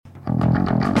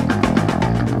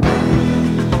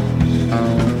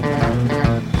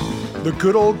The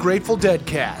Good Old Grateful Dead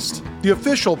Cast, the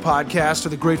official podcast of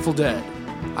the Grateful Dead.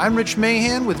 I'm Rich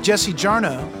Mahan with Jesse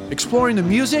Jarnow, exploring the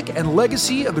music and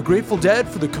legacy of the Grateful Dead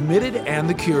for the committed and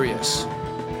the curious.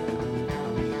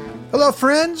 Hello,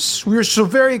 friends. We are so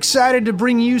very excited to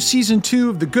bring you Season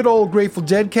 2 of the Good Old Grateful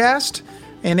Dead Cast.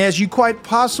 And as you quite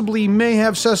possibly may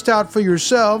have sussed out for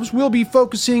yourselves, we'll be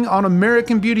focusing on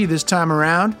American Beauty this time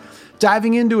around,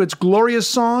 diving into its glorious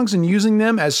songs and using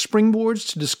them as springboards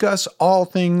to discuss all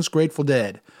things Grateful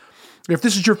Dead. If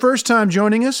this is your first time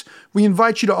joining us, we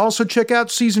invite you to also check out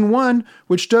Season 1,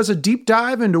 which does a deep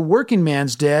dive into Working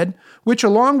Man's Dead, which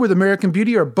along with American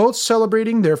Beauty are both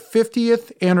celebrating their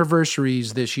 50th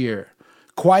anniversaries this year.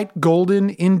 Quite golden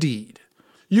indeed.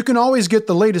 You can always get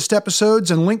the latest episodes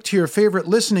and link to your favorite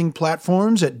listening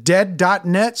platforms at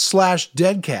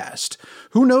dead.net/deadcast.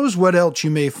 Who knows what else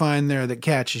you may find there that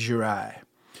catches your eye.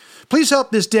 Please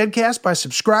help this Deadcast by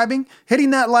subscribing, hitting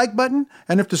that like button,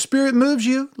 and if the spirit moves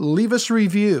you, leave us a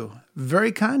review.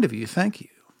 Very kind of you, thank you.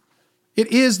 It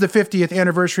is the 50th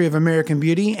anniversary of American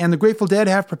Beauty, and the Grateful Dead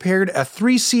have prepared a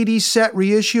 3-CD set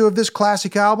reissue of this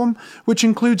classic album, which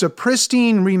includes a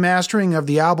pristine remastering of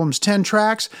the album's 10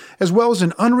 tracks, as well as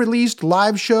an unreleased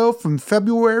live show from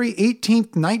February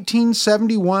 18th,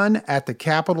 1971 at the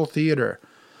Capitol Theater.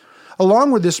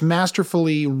 Along with this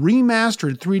masterfully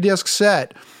remastered 3-disc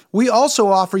set, we also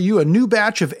offer you a new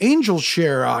batch of Angel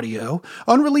Share audio,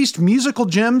 unreleased musical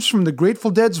gems from the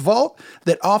Grateful Dead's vault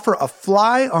that offer a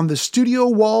fly on the studio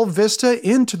wall vista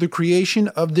into the creation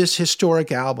of this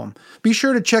historic album. Be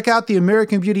sure to check out the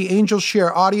American Beauty Angel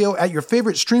Share audio at your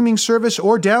favorite streaming service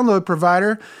or download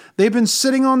provider. They've been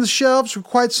sitting on the shelves for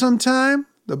quite some time.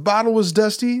 The bottle was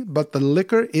dusty, but the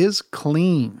liquor is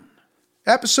clean.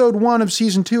 Episode 1 of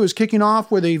Season 2 is kicking off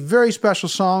with a very special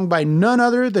song by none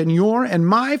other than your and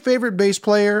my favorite bass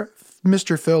player,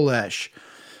 Mr. Phil Lesh.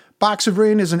 Box of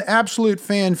Rain is an absolute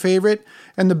fan favorite,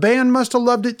 and the band must have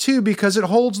loved it too because it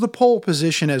holds the pole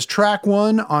position as track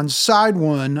 1 on side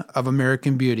 1 of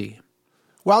American Beauty.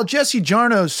 While Jesse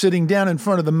Jarnow's sitting down in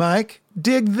front of the mic,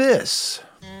 dig this.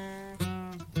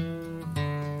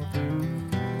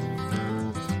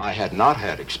 I had not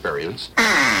had experience.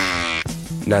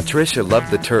 Now, Trisha loved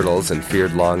the Turtles and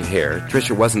feared long hair.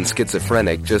 Trisha wasn't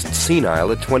schizophrenic, just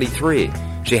senile at 23.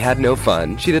 She had no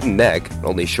fun. She didn't neck.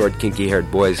 Only short, kinky-haired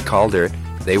boys called her.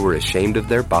 They were ashamed of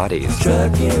their bodies.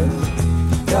 Trucking,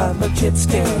 got my chips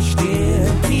cashed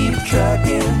in. Keep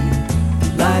trucking,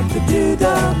 like the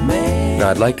Doodah Man. Now,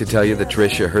 I'd like to tell you that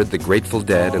Trisha heard the Grateful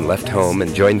Dead and left home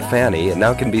and joined Fanny, and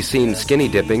now can be seen skinny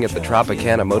dipping at the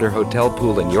Tropicana Motor Hotel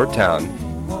pool in your town.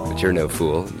 But you're no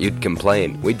fool. You'd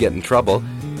complain. We'd get in trouble.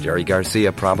 Jerry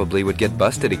Garcia probably would get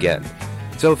busted again.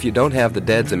 So if you don't have the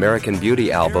Dead's American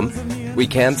Beauty album, we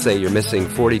can't say you're missing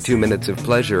 42 minutes of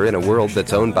pleasure in a world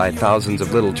that's owned by thousands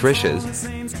of little Trishas.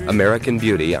 American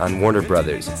Beauty on Warner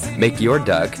Brothers. Make your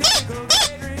duck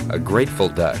a grateful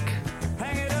duck.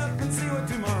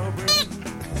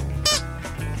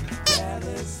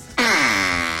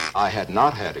 I had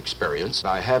not had experience.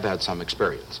 I have had some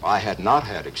experience. I had not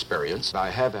had experience.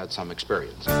 I have had some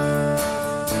experience.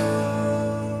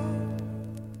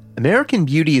 American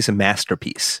Beauty is a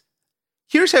masterpiece.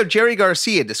 Here's how Jerry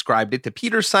Garcia described it to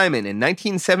Peter Simon in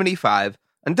 1975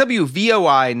 on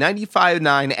WVOI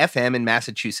 95.9 FM in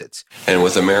Massachusetts. And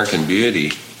with American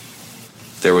Beauty,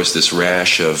 there was this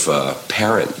rash of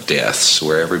parent deaths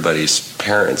where everybody's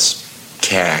parents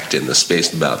tacked in the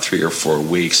space of about 3 or 4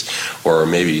 weeks, or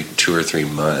maybe 2 or 3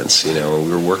 months. You know, we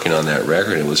were working on that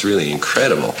record. It was really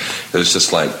incredible. It was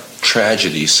just like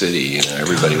Tragedy City. You know,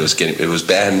 everybody was it was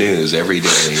bad news every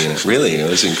day. You know, really, it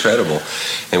was incredible.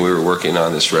 And we were working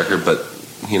on this record, but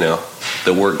you know,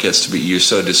 the work gets to be, you're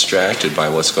so distracted by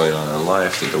what's going on in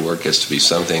life that the work gets to be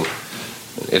something.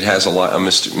 It has a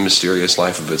mysterious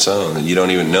life of its own, and you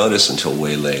don't even notice until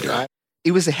way later.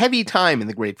 It was a heavy time in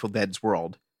the Grateful Dead's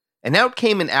world. And out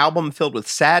came an album filled with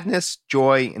sadness,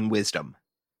 joy, and wisdom.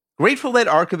 Grateful Dead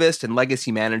archivist and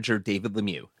legacy manager David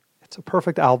Lemieux. It's a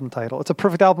perfect album title. It's a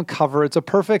perfect album cover. It's a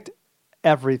perfect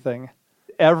everything.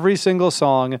 Every single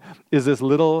song is this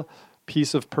little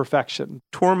piece of perfection.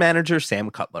 Tour manager Sam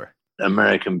Cutler.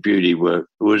 American Beauty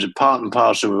was a part and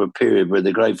parcel of a period where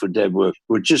the Grateful Dead were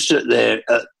just at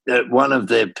one of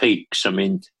their peaks. I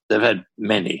mean, they've had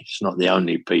many. It's not the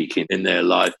only peak in their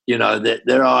life. You know,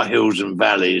 there are hills and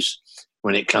valleys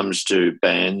when it comes to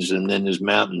bands, and then there's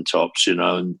mountaintops, you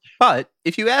know. But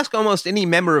if you ask almost any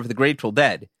member of the Grateful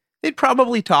Dead, they'd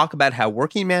probably talk about how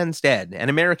Working Man's Dead and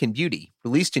American Beauty,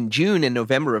 released in June and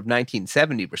November of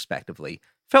 1970 respectively,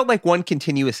 felt like one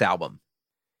continuous album.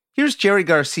 Here's Jerry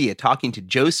Garcia talking to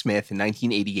Joe Smith in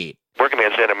 1988. Working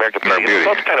Man's Dead, American Beauty.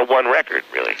 It's kind of one record,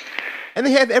 really. and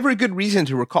they have every good reason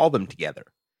to recall them together.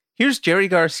 Here's Jerry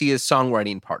Garcia's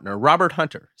songwriting partner, Robert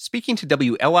Hunter, speaking to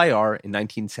WLIR in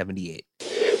 1978.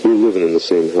 We were living in the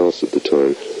same house at the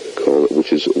time,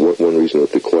 which is one reason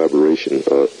that the collaboration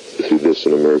through this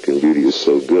and American Beauty is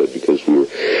so good, because we were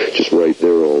just right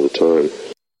there all the time.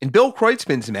 In Bill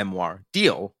Kreutzmann's memoir,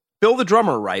 Deal, Bill the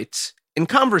drummer writes, "In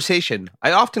conversation,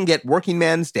 I often get Working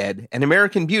Man's Dead and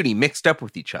American Beauty mixed up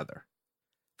with each other."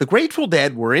 The Grateful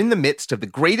Dead were in the midst of the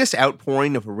greatest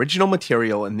outpouring of original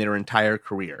material in their entire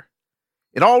career.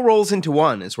 It all rolls into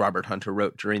one, as Robert Hunter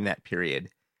wrote during that period,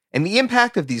 and the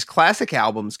impact of these classic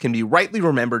albums can be rightly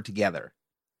remembered together.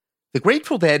 The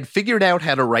Grateful Dead figured out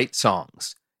how to write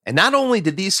songs, and not only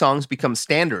did these songs become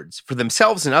standards for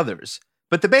themselves and others,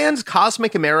 but the band's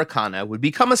Cosmic Americana would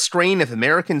become a strain of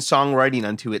American songwriting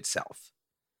unto itself.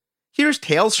 Here's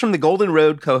Tales from the Golden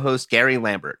Road co-host Gary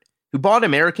Lambert, who bought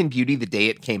American Beauty the day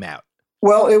it came out.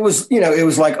 Well, it was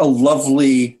like a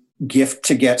lovely gift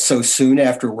to get so soon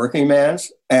after Working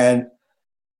Man's. And,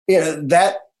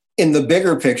 that in the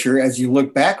bigger picture, as you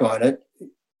look back on it,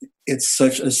 it's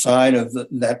such a sign of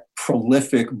that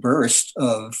prolific burst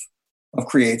of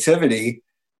creativity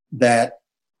that,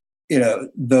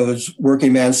 those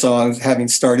Working Man songs having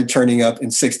started turning up in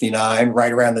 '69,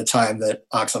 right around the time that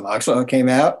Oxa Moxa came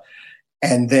out,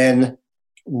 and then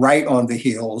right on the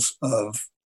heels of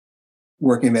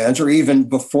Working Man's, or even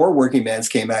before Working Man's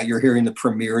came out, you're hearing the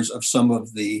premieres of some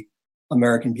of the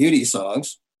American Beauty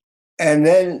songs. And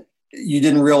then you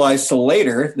didn't realize till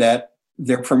later that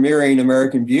they're premiering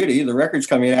American Beauty, the record's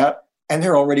coming out, and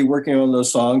they're already working on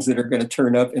those songs that are going to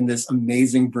turn up in this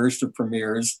amazing burst of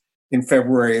premieres in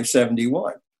February of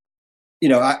 '71.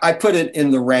 I put it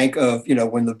in the rank of,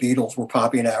 when the Beatles were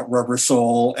popping out Rubber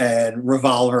Soul and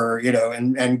Revolver,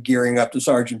 and gearing up to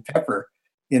Sgt. Pepper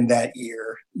in that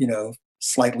year,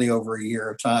 slightly over a year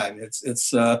of time.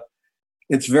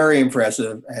 It's very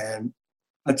impressive and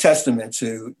a testament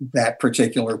to that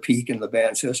particular peak in the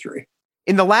band's history.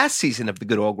 In the last season of the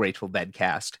Good Old Grateful Dead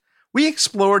cast, we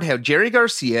explored how Jerry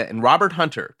Garcia and Robert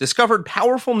Hunter discovered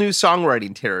powerful new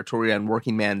songwriting territory on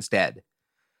Working Man's Dead.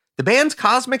 The band's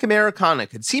Cosmic Americana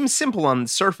could seem simple on the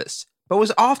surface, but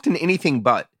was often anything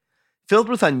but, filled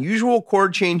with unusual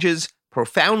chord changes,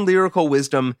 profound lyrical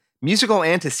wisdom, musical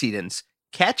antecedents,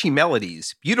 catchy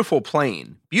melodies, beautiful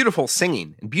playing, beautiful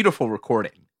singing, and beautiful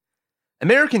recording.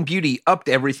 American Beauty upped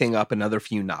everything up another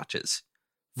few notches.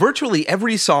 Virtually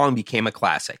every song became a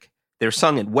classic. They're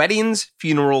sung at weddings,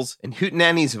 funerals, and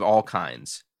hootenannies of all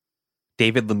kinds.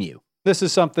 David Lemieux. This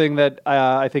is something that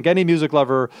I think any music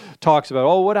lover talks about.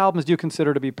 Oh, what albums do you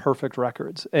consider to be perfect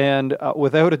records? And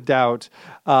without a doubt,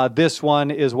 this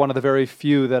one is one of the very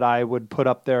few that I would put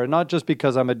up there, not just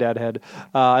because I'm a Deadhead.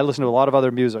 I listen to a lot of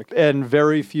other music, and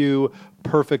very few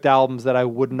perfect albums that I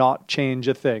would not change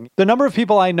a thing. The number of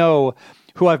people I know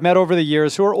who I've met over the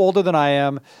years who are older than I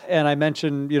am, and I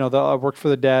mentioned, I worked for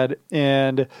the Dead,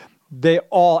 and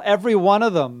every one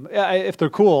of them, if they're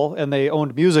cool and they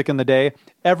owned music in the day,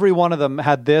 every one of them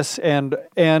had this and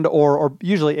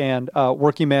usually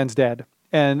Working Man's Dead.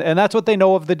 And that's what they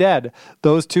know of the Dead,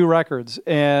 those two records.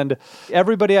 And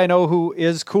everybody I know who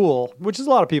is cool, which is a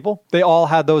lot of people, they all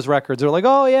had those records. They're like,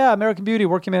 oh yeah, American Beauty,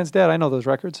 Working Man's Dead, I know those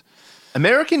records.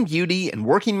 American Beauty and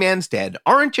Working Man's Dead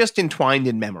aren't just entwined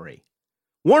in memory.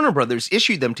 Warner Brothers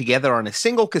issued them together on a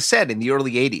single cassette in the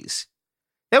early 80s.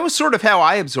 That was sort of how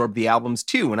I absorbed the albums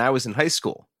too when I was in high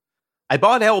school. I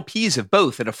bought LPs of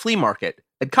both at a flea market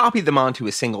and copied them onto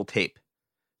a single tape.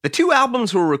 The two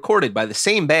albums were recorded by the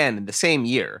same band in the same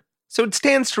year, so it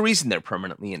stands to reason they're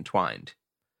permanently entwined.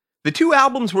 The two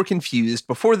albums were confused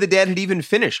before the Dead had even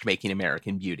finished making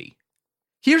American Beauty.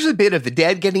 Here's a bit of the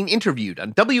Dead getting interviewed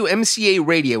on WMCA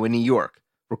radio in New York,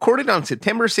 recorded on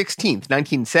September 16,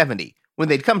 1970, when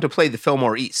they'd come to play the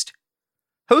Fillmore East.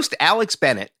 Host Alex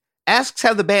Bennett asks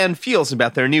how the band feels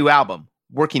about their new album,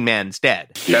 Working Man's Dead.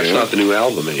 That's not the new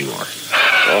album anymore.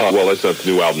 Oh, well, it's not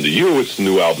the new album to you, it's the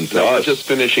new album to us. Just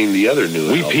finishing the other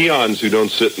new we album. Peons who don't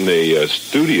sit in a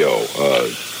studio.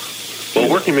 Well,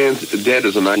 Working Man's Dead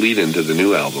is a nice lead-in to the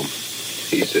new album,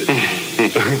 he said.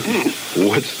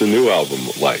 What's the new album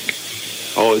like?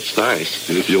 Oh, it's nice.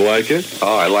 You like it?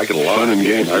 Oh, I like it a lot. Fun and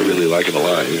games. I really like it a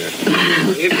lot,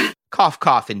 yeah. Cough,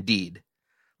 cough, indeed.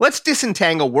 Let's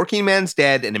disentangle Working Man's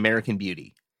Dead and American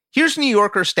Beauty. Here's New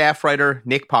Yorker staff writer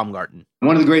Nick Baumgarten.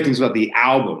 One of the great things about the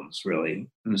albums, really,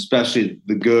 and especially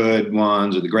the good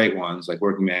ones or the great ones, like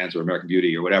Working Man's or American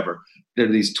Beauty or whatever,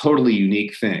 they're these totally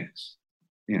unique things.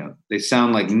 They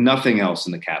sound like nothing else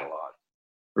in the catalog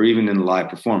or even in the live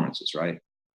performances, right?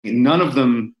 None of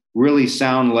them really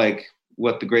sound like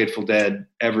what the Grateful Dead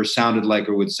ever sounded like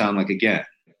or would sound like again.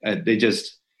 They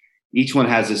just, Each one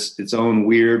has its own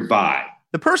weird vibe.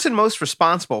 The person most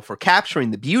responsible for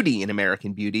capturing the beauty in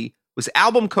American Beauty was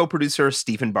album co-producer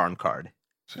Stephen Barncard.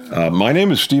 My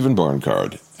name is Stephen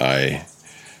Barncard. I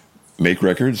make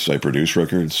records, I produce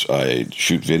records, I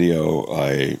shoot video,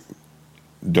 I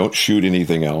don't shoot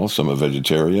anything else. I'm a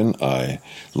vegetarian. I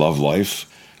love life.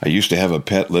 I used to have a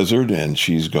pet lizard, and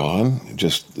she's gone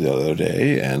just the other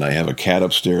day, and I have a cat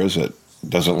upstairs that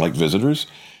doesn't like visitors.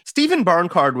 Stephen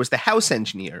Barncard was the house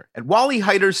engineer at Wally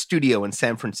Heider's studio in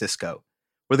San Francisco,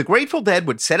 where the Grateful Dead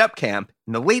would set up camp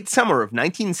in the late summer of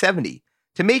 1970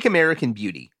 to make American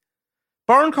Beauty.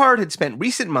 Barncard had spent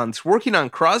recent months working on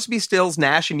Crosby, Stills,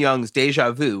 Nash & Young's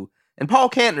Deja Vu and Paul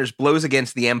Kantner's Blows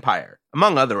Against the Empire,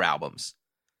 among other albums.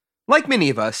 Like many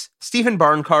of us, Stephen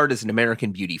Barncard is an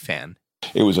American Beauty fan.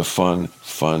 It was a fun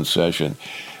session.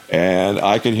 And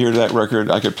I could hear that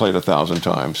record, I could play it 1,000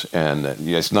 times, and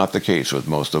it's not the case with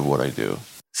most of what I do.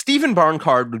 Stephen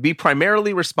Barncard would be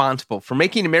primarily responsible for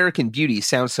making American Beauty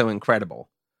sound so incredible.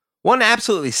 One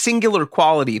absolutely singular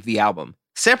quality of the album,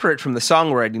 separate from the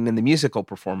songwriting and the musical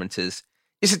performances,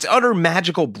 is its utter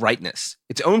magical brightness,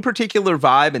 its own particular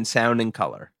vibe and sound and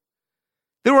color.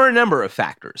 There were a number of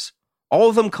factors, all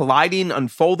of them colliding,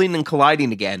 unfolding, and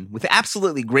colliding again with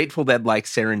absolutely Grateful Dead-like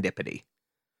serendipity.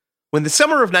 When the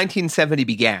summer of 1970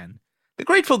 began, the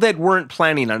Grateful Dead weren't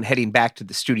planning on heading back to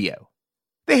the studio.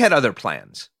 They had other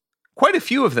plans. Quite a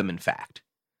few of them, in fact.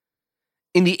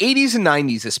 In the 80s and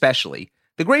 90s especially,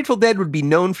 the Grateful Dead would be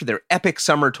known for their epic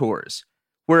summer tours,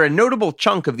 where a notable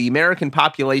chunk of the American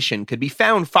population could be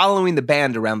found following the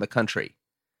band around the country.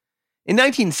 In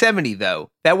 1970,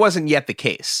 though, that wasn't yet the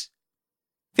case.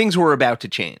 Things were about to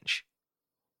change.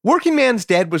 Working Man's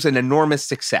Dead was an enormous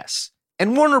success,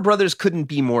 and Warner Brothers couldn't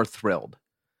be more thrilled.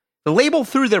 The label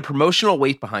threw their promotional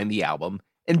weight behind the album,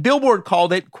 and Billboard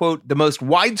called it, quote, the most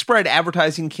widespread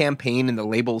advertising campaign in the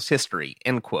label's history,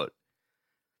 end quote.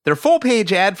 Their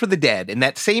full-page ad for the Dead in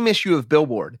that same issue of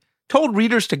Billboard told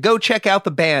readers to go check out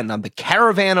the band on the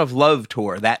Caravan of Love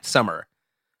tour that summer,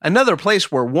 another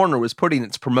place where Warner was putting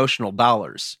its promotional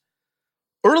dollars.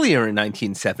 Earlier in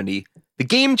 1970, the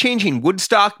game-changing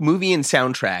Woodstock movie and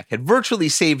soundtrack had virtually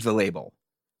saved the label.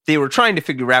 They were trying to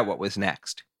figure out what was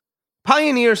next.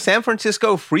 Pioneer San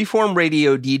Francisco freeform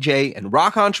radio DJ and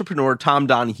rock entrepreneur Tom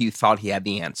Donahue thought he had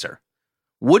the answer.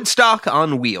 Woodstock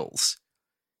on wheels.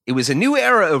 It was a new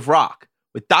era of rock,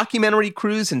 with documentary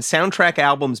crews and soundtrack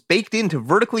albums baked into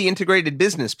vertically integrated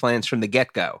business plans from the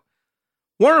get-go.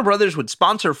 Warner Brothers would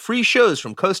sponsor free shows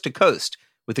from coast to coast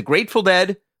with the Grateful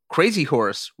Dead, Crazy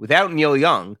Horse, without Neil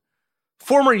Young,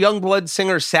 former Youngblood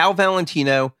singer Sal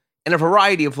Valentino, and a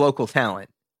variety of local talent.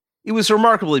 It was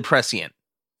remarkably prescient.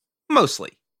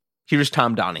 Mostly. Here's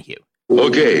Tom Donahue.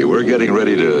 Okay, we're getting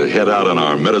ready to head out on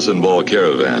our Medicine Ball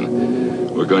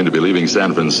caravan. We're going to be leaving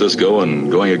San Francisco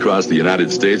and going across the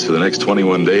United States for the next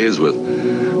 21 days with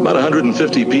about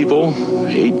 150 people,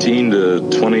 18 to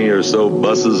 20 or so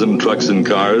buses and trucks and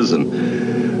cars, and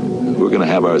we're going to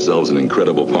have ourselves an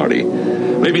incredible party.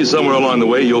 Maybe somewhere along the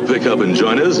way you'll pick up and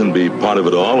join us and be part of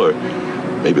it all, or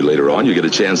maybe later on you get a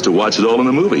chance to watch it all in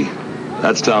a movie.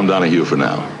 That's Tom Donahue for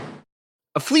now.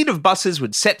 A fleet of buses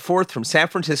would set forth from San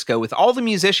Francisco with all the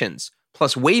musicians,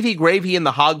 plus Wavy Gravy and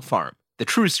the Hog Farm, the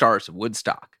true stars of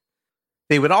Woodstock.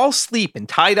 They would all sleep in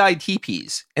tie-dye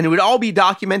teepees, and it would all be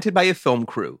documented by a film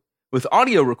crew, with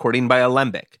audio recording by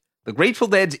Alembic, the Grateful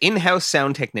Dead's in-house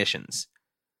sound technicians.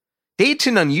 Dates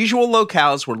in unusual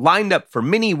locales were lined up for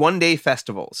mini one-day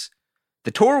festivals.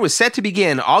 The tour was set to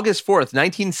begin August 4th,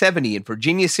 1970 in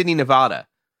Virginia City, Nevada,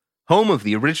 home of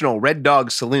the original Red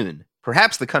Dog Saloon,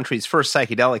 perhaps the country's first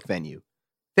psychedelic venue.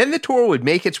 Then the tour would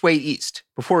make its way east,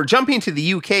 before jumping to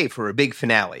the UK for a big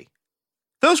finale.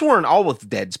 Those weren't all of the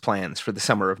Dead's plans for the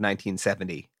summer of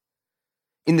 1970.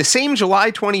 In the same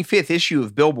July 25th issue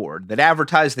of Billboard that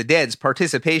advertised the Dead's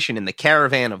participation in the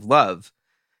Caravan of Love,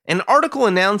 an article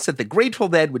announced that the Grateful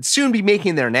Dead would soon be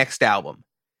making their next album.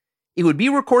 It would be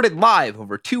recorded live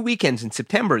over 2 weekends in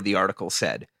September, the article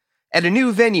said, at a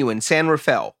new venue in San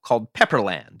Rafael called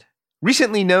Pepperland.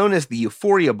 Recently known as the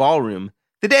Euphoria Ballroom,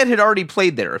 the Dead had already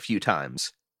played there a few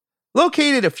times.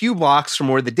 Located a few blocks from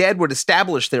where the Dead would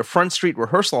establish their Front Street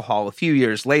rehearsal hall a few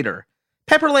years later,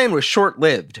 Pepperland was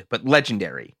short-lived, but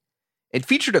legendary. It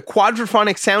featured a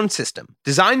quadraphonic sound system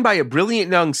designed by a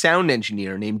brilliant young sound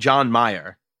engineer named John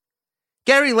Meyer.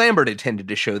 Gary Lambert attended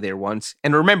a show there once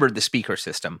and remembered the speaker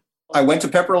system. I went to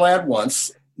Pepperland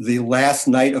once, the last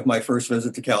night of my first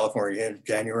visit to California in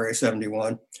January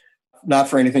 71. Not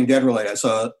for anything Dead related. I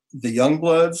saw the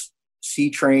Youngbloods,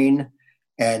 C-Train,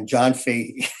 and John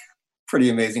Fahey. Pretty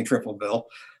amazing triple bill.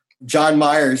 John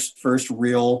Meyer's first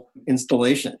real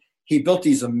installation. he built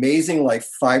these amazing like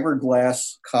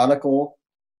fiberglass conical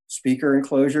speaker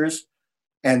enclosures,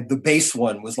 and the bass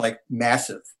one was like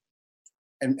massive.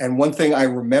 And one thing I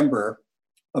remember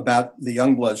about the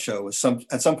Youngblood show was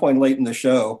at some point late in the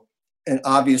show, an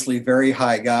obviously very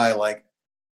high guy like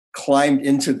climbed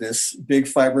into this big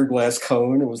fiberglass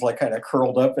cone and was like kind of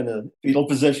curled up in a fetal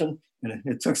position. And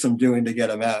it took some doing to get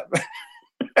him out.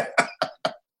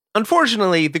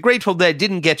 Unfortunately, the Grateful Dead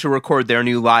didn't get to record their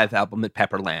new live album at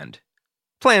Pepperland.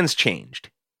 Plans changed.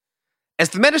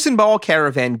 As the Medicine Ball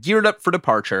Caravan geared up for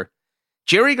departure,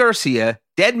 Jerry Garcia,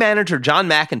 Dead manager John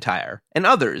McIntyre, and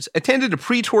others attended a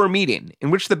pre-tour meeting in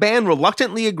which the band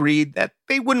reluctantly agreed that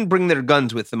they wouldn't bring their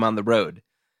guns with them on the road.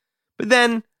 But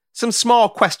then, some small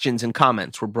questions and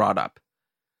comments were brought up.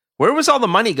 Where was all the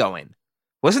money going?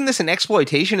 Wasn't this an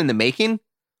exploitation in the making?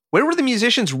 Where were the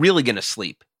musicians really going to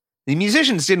sleep? The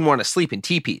musicians didn't want to sleep in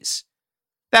teepees.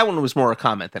 That one was more a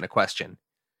comment than a question.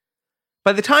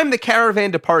 By the time the caravan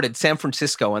departed San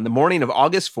Francisco on the morning of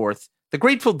August 4th, the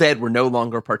Grateful Dead were no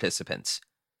longer participants.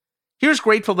 Here's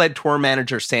Grateful Dead tour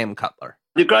manager Sam Cutler.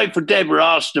 The Grateful Dead were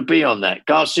asked to be on that.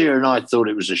 Garcia and I thought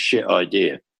it was a shit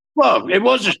idea. Well, it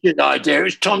was a shit idea. It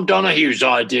was Tom Donahue's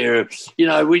idea.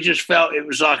 We just felt it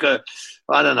was like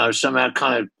somehow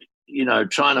kind of,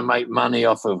 trying to make money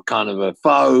off of kind of a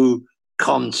faux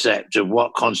concept of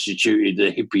what constituted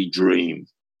the hippie dream.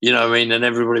 You know what I mean? And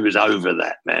everybody was over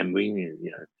that, man. We,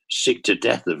 sick to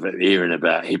death of hearing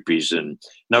about hippies, and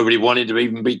nobody wanted to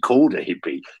even be called a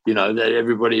hippie. That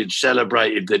everybody had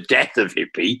celebrated the death of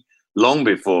hippie long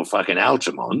before fucking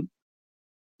Altamont.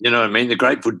 You know what I mean? The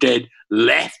Grateful Dead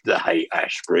left the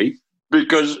Haight-Ashbury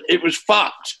because it was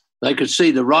fucked. They could see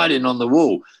the writing on the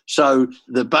wall. So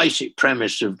the basic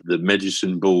premise of the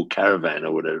Medicine Ball Caravan,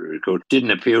 or whatever it's called, didn't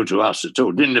appeal to us at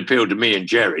all. Didn't appeal to me and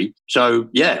Jerry. So,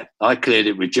 yeah, I cleared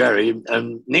it with Jerry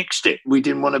and nixed it. We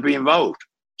didn't want to be involved.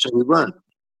 So we weren't.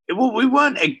 Well, we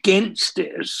weren't against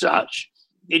it as such.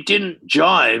 It didn't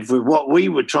jive with what we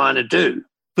were trying to do.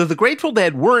 Though the Grateful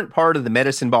Dead weren't part of the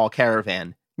Medicine Ball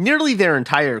Caravan, nearly their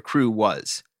entire crew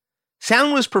was.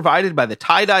 Sound was provided by the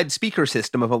tie-dyed speaker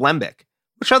system of Alembic,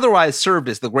 which otherwise served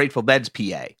as the Grateful Dead's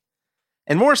PA.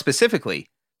 And more specifically,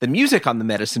 the music on the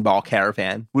Medicine Ball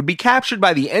Caravan would be captured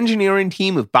by the engineering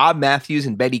team of Bob Matthews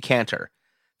and Betty Cantor,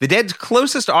 the Dead's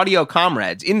closest audio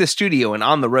comrades in the studio and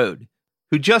on the road,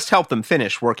 who just helped them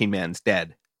finish Working Man's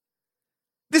Dead.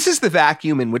 This is the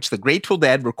vacuum in which the Grateful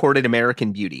Dead recorded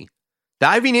American Beauty,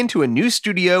 diving into a new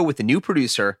studio with a new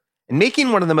producer and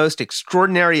making one of the most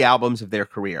extraordinary albums of their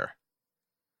career.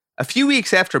 A few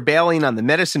weeks after bailing on the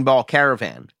Medicine Ball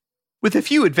Caravan, with a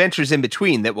few adventures in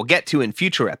between that we'll get to in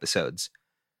future episodes,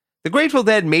 the Grateful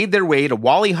Dead made their way to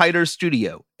Wally Heider's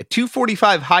studio at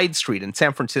 245 Hyde Street in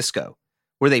San Francisco,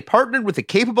 where they partnered with the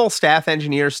capable staff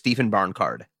engineer Stephen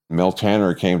Barncard. Mel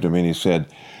Tanner came to me and he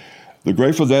said, "The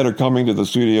Grateful Dead are coming to the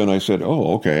studio," and I said,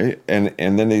 "Oh, okay." And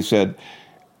then they said,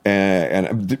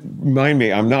 and mind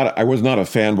me, I was not a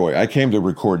fanboy. I came to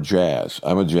record jazz.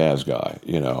 I'm a jazz guy,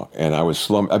 and I was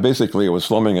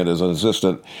slumming it as an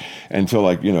assistant until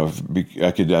I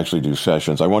could actually do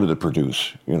sessions. I wanted to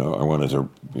produce, I wanted to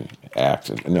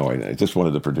act. I just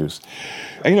wanted to produce.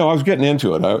 And, I was getting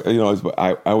into it.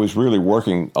 I was really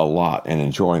working a lot and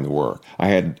enjoying the work. I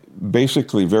had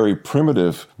basically very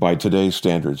primitive, by today's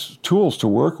standards, tools to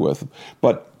work with.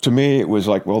 But to me, it was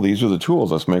like, well, these are the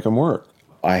tools. Let's make them work.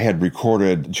 I had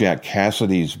recorded Jack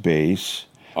Cassidy's bass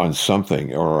on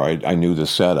something, or I knew the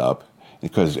setup,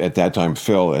 because at that time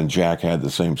Phil and Jack had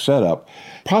the same setup,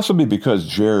 possibly because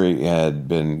Jerry had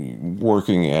been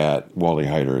working at Wally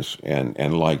Heider's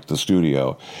and liked the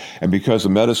studio, and because the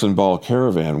Medicine Ball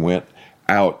Caravan went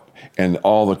out and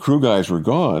all the crew guys were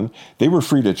gone, they were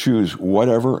free to choose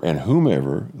whatever and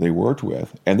whomever they worked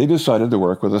with, and they decided to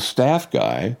work with a staff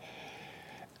guy.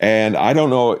 And I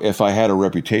don't know if I had a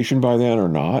reputation by then or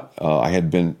not. I had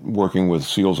been working with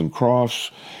Seals and Crofts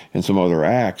and some other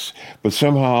acts, but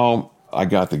somehow I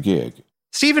got the gig.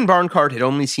 Stephen Barncard had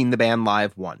only seen the band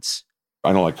live once.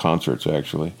 I don't like concerts,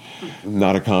 actually.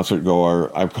 Not a concert goer.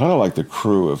 I'm kind of like the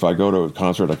crew. If I go to a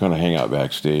concert, I kind of hang out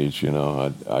backstage,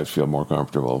 I feel more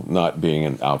comfortable not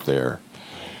being out there.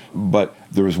 But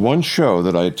there was one show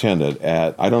that I attended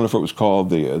at, I don't know if it was called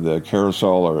the Carousel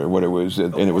or what it was,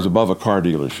 and it was above a car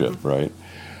dealership, right?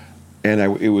 And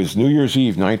it was New Year's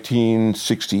Eve,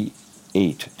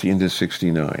 1968 into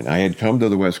 69. I had come to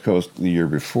the West Coast the year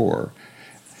before,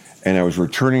 and I was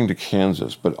returning to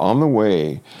Kansas. But on the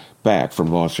way back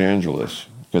from Los Angeles,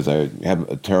 because I had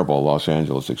a terrible Los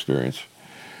Angeles experience,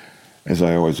 as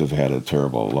I always have had a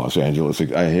terrible Los Angeles,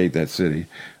 I hate that city.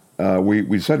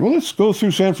 we said, well, let's go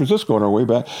through San Francisco on our way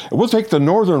back. We'll take the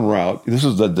northern route. This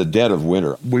is the dead of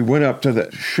winter. We went up to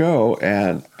the show,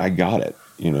 and I got it,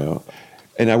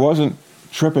 And I wasn't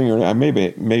tripping, or maybe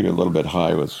a little bit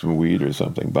high with some weed or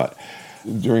something, but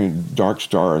during Dark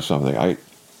Star or something, I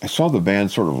saw the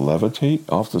band sort of levitate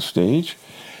off the stage.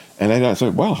 And I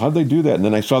said, wow, how'd they do that? And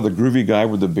then I saw the groovy guy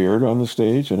with the beard on the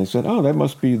stage, and I said, oh, that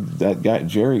must be that guy,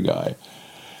 Jerry guy.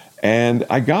 And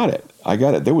I got it.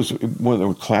 There was one of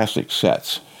those classic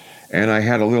sets. And I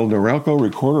had a little Norelco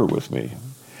recorder with me.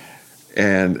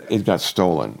 And it got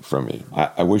stolen from me.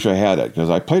 I wish I had it,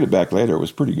 because I played it back later. It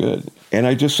was pretty good. And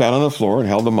I just sat on the floor and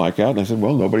held the mic out, and I said,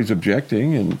 well, nobody's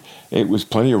objecting. And it was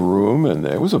plenty of room, and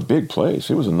it was a big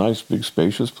place. It was a nice, big,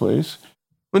 spacious place.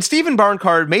 When Stephen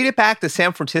Barncard made it back to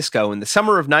San Francisco in the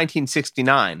summer of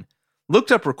 1969,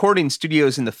 looked up recording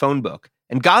studios in the phone book,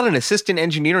 and got an assistant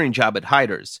engineering job at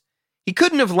Hyder's, he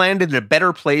couldn't have landed at a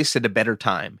better place at a better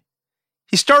time.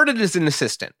 He started as an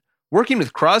assistant, working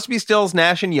with Crosby, Stills,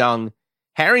 Nash & Young,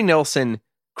 Harry Nilsson,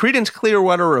 Creedence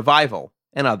Clearwater Revival,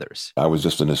 and others. I was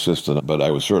just an assistant, but I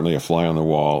was certainly a fly on the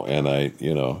wall, and I,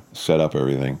 set up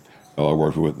everything. I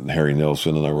worked with Harry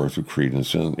Nilsson, and I worked with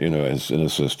Creedence, and, as an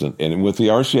assistant. And with the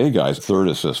RCA guys, third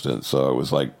assistant, so it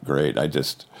was like great. I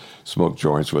just smoked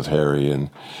joints with Harry, and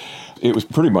it was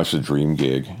pretty much a dream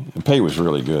gig. The pay was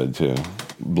really good, too,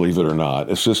 believe it or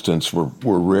not. Assistants were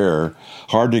rare,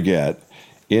 hard to get,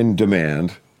 in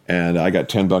demand, and I got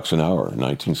 $10 an hour in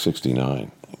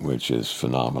 1969, which is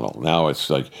phenomenal. Now it's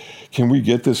like, can we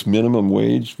get this minimum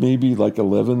wage, maybe like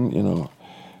 11,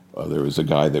 There was a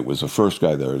guy that was the first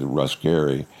guy there, Russ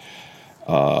Gary,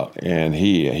 and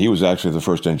he was actually the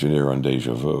first engineer on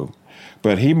Deja Vu.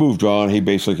 But he moved on. He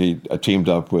basically teamed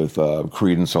up with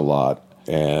Creedence a lot,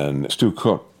 and Stu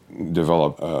Cook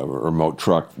developed a remote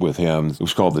truck with him. It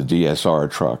was called the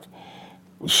DSR truck.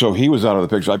 So he was out of the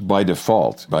picture. By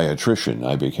default, by attrition,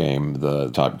 I became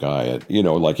the top guy at,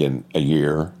 like in a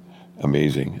year.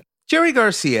 Amazing. Jerry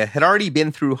Garcia had already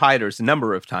been through Hyder's a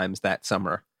number of times that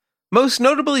summer, most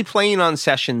notably playing on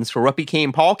sessions for what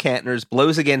became Paul Kantner's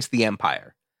Blows Against the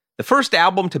Empire, the first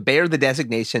album to bear the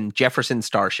designation Jefferson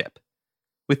Starship.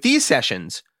 With these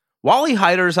sessions, Wally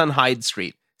Hyder's on Hyde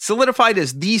Street solidified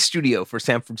as the studio for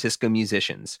San Francisco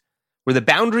musicians, where the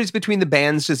boundaries between the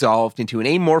bands dissolved into an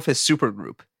amorphous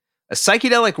supergroup, a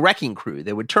psychedelic wrecking crew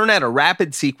that would turn out a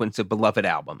rapid sequence of beloved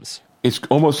albums. It's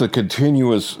almost a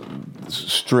continuous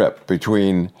strip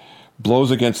between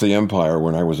Blows Against the Empire,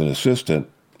 when I was an assistant,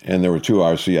 and there were two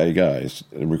RCA guys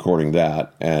recording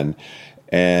that, and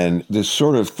this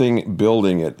sort of thing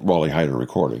building at Wally Hyder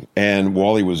Recording. And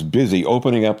Wally was busy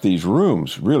opening up these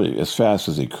rooms, really, as fast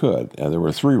as he could. And there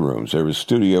were 3 rooms. There was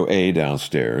Studio A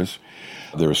downstairs,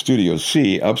 there was Studio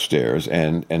C upstairs,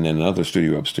 and then another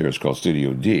studio upstairs called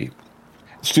Studio D.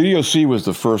 Studio C was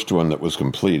the first one that was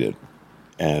completed,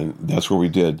 and that's where we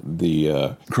did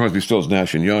the Crosby, Stills,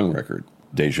 Nash & Young record,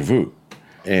 Deja Vu.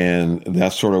 And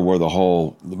that's sort of where the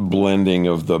whole blending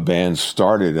of the bands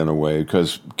started in a way,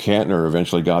 because Kantner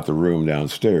eventually got the room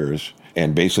downstairs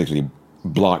and basically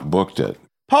block booked it.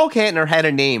 Paul Kantner had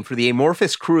a name for the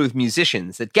amorphous crew of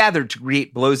musicians that gathered to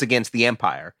create Blows Against the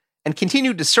Empire and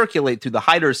continued to circulate through the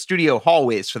Hyder studio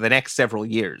hallways for the next several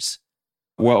years.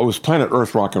 Well, it was Planet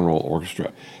Earth Rock and Roll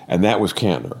Orchestra, and that was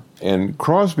Kantner. And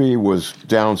Crosby was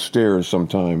downstairs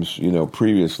sometimes,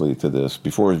 previously to this,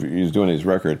 before he was doing his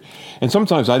record. And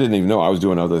sometimes I didn't even know I was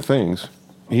doing other things.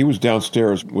 He was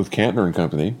downstairs with Kantner and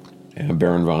Company, and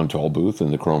Baron von Tollbooth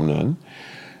and the Chrome Nun,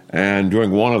 and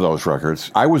doing one of those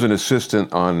records. I was an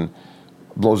assistant on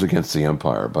Blows Against the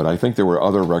Empire, but I think there were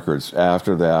other records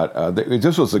after that.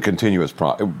 This was a continuous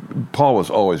Paul was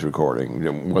always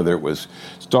recording, whether it was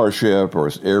Starship or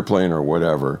Airplane or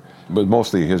whatever, but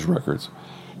mostly his records.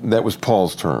 That was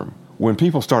Paul's term. When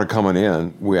people started coming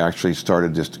in, we actually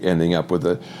started just ending up with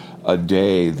a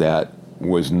day that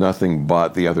was nothing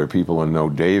but the other people and no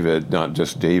David, not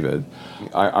just David.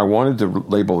 I wanted to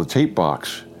label the tape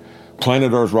box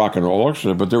Planet Earth Rock and Roll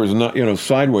Orchestra, but there was not,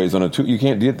 sideways on you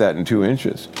can't get that in 2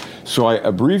 inches. So I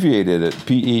abbreviated it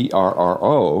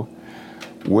PERRO,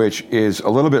 which is a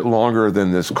little bit longer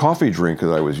than this coffee drink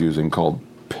that I was using called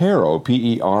Pero,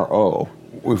 PERO.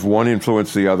 If one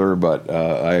influenced the other, but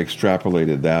I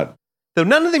extrapolated that. Though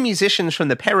none of the musicians from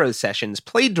the Pero sessions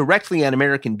played directly on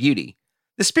American Beauty,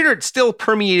 the spirit still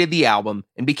permeated the album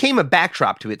and became a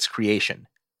backdrop to its creation.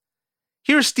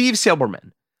 Here's Steve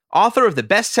Silberman, author of the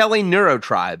best-selling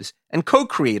Neurotribes and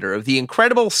co-creator of the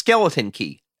incredible Skeleton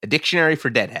Key, a dictionary for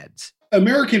deadheads.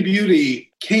 American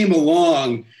Beauty came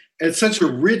along at such a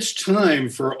rich time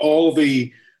for all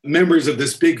the members of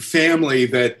this big family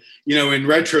that, in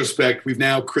retrospect, we've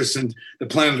now christened the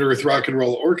Planet Earth Rock and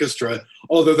Roll Orchestra,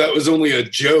 although that was only a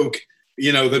joke,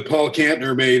 that Paul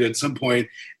Kantner made at some point.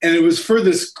 And it was for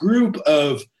this group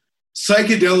of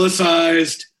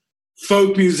psychedelicized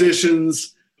folk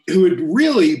musicians who had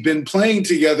really been playing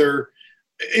together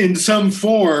in some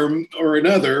form or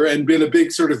another and been a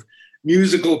big sort of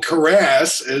musical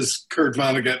caress, as Kurt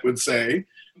Vonnegut would say,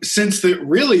 since the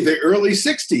early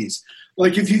 60s.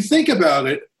 Like, if you think about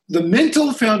it, the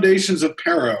mental foundations of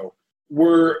Perro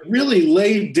were really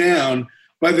laid down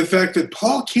by the fact that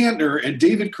Paul Kantner and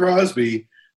David Crosby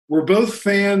were both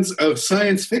fans of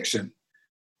science fiction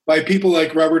by people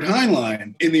like Robert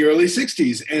Heinlein in the early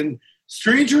 60s. And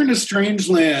Stranger in a Strange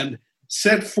Land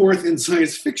set forth in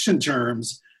science fiction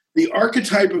terms the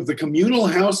archetype of the communal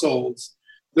households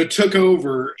that took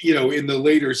over, in the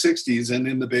later 60s and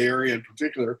in the Bay Area in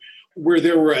particular, where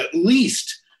there were at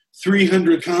least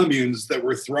 300 communes that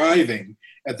were thriving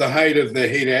at the height of the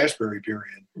Haight-Ashbury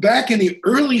period. Back in the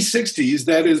early 60s,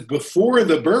 that is before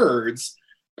the Byrds,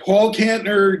 Paul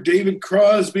Kantner, David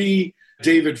Crosby,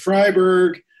 David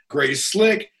Freiberg, Grace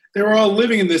Slick, they were all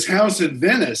living in this house in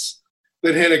Venice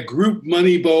that had a group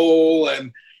money bowl.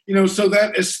 And, so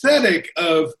that aesthetic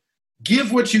of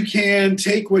give what you can,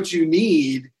 take what you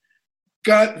need,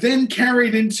 got then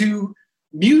carried into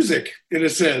music, in a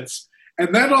sense.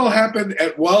 And that all happened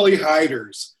at Wally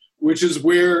Heider's, which is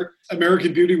where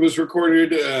American Beauty was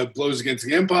recorded, Blows Against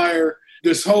the Empire,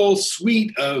 this whole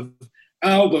suite of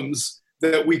albums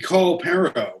that we call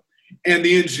Perro. And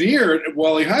the engineer at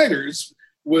Wally Heider's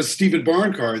was Stephen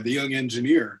Barncard, the young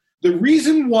engineer. The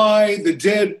reason why the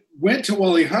Dead went to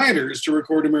Wally Heider's to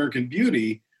record American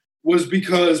Beauty was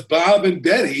because Bob and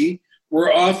Betty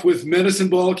were off with Medicine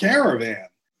Ball Caravan.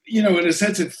 In a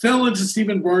sense, it fell into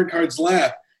Stephen Barncard's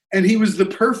lap, and he was the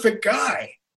perfect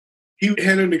guy. He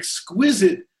had an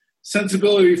exquisite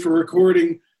sensibility for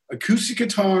recording acoustic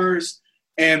guitars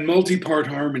and multi-part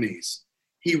harmonies.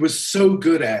 He was so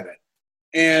good at it.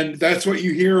 And that's what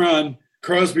you hear on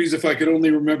Crosby's If I Could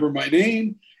Only Remember My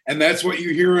Name, and that's what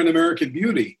you hear on American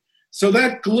Beauty. So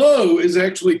that glow is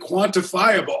actually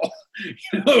quantifiable.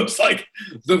 It's like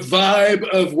the vibe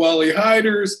of Wally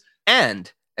Heider's.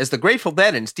 And, as the Grateful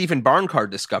Dead and Stephen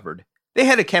Barncard discovered, they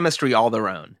had a chemistry all their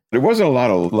own. There wasn't a lot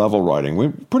of level writing. We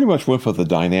pretty much went for the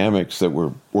dynamics that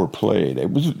were played.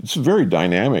 It's a very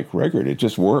dynamic record. It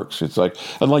just works. It's like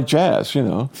jazz,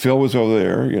 Phil was over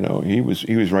there, he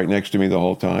was right next to me the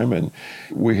whole time, and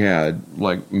we had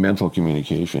like mental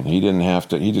communication. He didn't have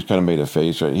to. He just kind of made a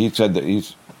face. He said that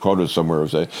he's quoted somewhere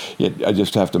was I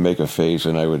just have to make a face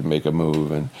and I would make a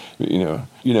move, and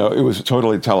it was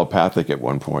totally telepathic at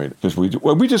one point because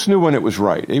we just knew when it was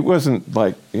right. It wasn't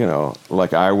like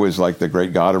like I was like the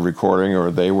great god of recording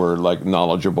or they were like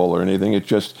knowledgeable or anything. It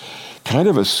just kind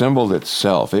of assembled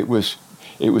itself. It was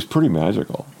pretty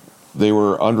magical. They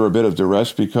were under a bit of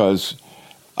duress because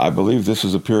I believe this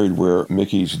is a period where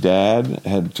Mickey's dad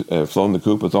had flown the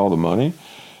coop with all the money.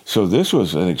 So this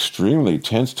was an extremely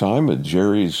tense time.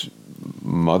 Jerry's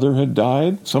mother had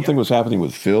died. Something was happening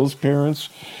with Phil's parents.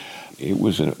 It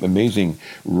was an amazing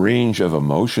range of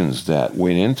emotions that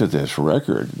went into this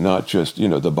record, not just,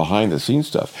 the behind-the-scenes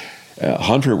stuff.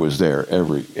 Hunter was there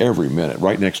every minute,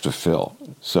 right next to Phil.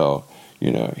 So,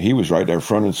 he was right there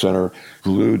front and center,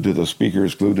 glued to the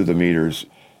speakers, glued to the meters.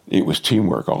 It was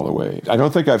teamwork all the way. I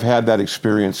don't think I've had that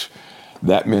experience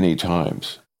that many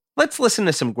times. Let's listen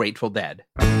to some Grateful Dead.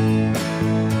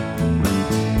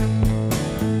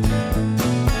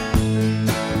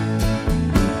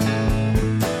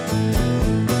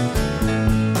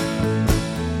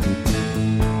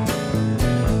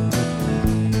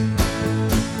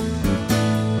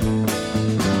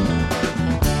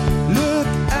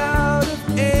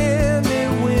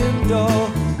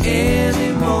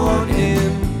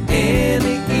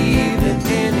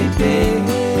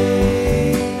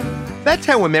 That's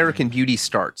how American Beauty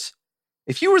starts.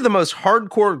 If you were the most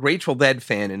hardcore Grateful Dead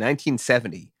fan in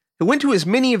 1970, who went to as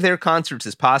many of their concerts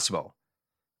as possible,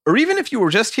 or even if you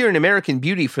were just hearing American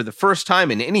Beauty for the first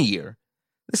time in any year,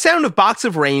 the sound of Box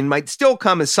of Rain might still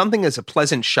come as something as a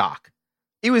pleasant shock.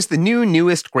 It was the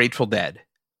newest Grateful Dead.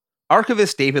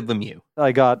 Archivist David Lemieux.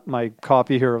 I got my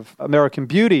copy here of American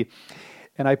Beauty,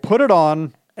 and I put it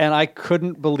on and I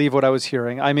couldn't believe what I was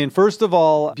hearing. I mean, first of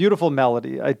all, beautiful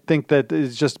melody. I think that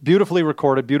is just beautifully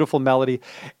recorded, beautiful melody,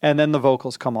 and then the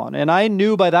vocals come on. And I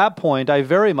knew by that point, I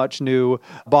very much knew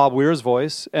Bob Weir's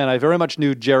voice, and I very much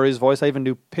knew Jerry's voice. I even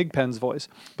knew Pigpen's voice.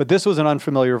 But this was an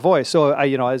unfamiliar voice. So,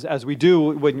 as we do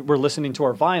when we're listening to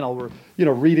our vinyl, we're,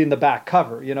 reading the back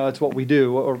cover. It's what we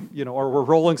do, or we're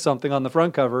rolling something on the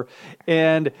front cover.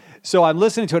 And so I'm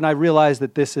listening to it, and I realized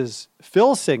that this is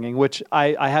Phil singing, which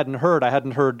I hadn't heard. I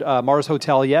hadn't heard Mars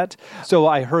Hotel yet. So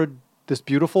I heard this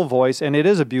beautiful voice, and it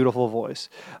is a beautiful voice.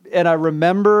 And I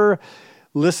remember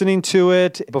listening to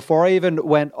it before I even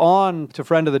went on to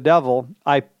Friend of the Devil.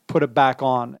 I put it back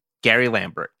on. Gary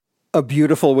Lambert. A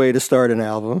beautiful way to start an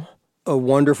album. A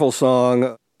wonderful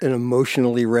song, an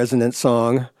emotionally resonant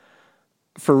song.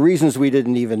 For reasons we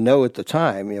didn't even know at the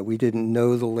time. We didn't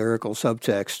know the lyrical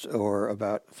subtext or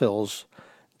about Phil's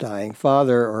dying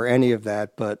father or any of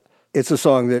that, but it's a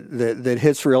song that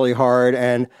hits really hard.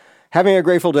 And having a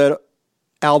Grateful Dead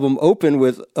album open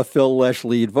with a Phil Lesh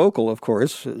lead vocal, of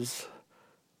course, is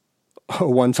a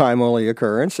one-time only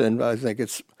occurrence, and I think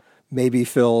it's maybe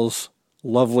Phil's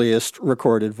loveliest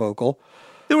recorded vocal.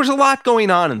 There was a lot going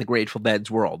on in the Grateful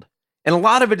Dead's world, and a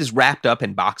lot of it is wrapped up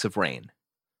in Box of Rain.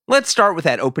 Let's start with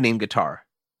that opening guitar.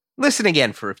 Listen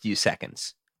again for a few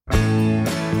seconds.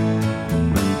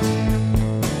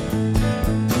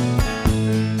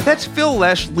 That's Phil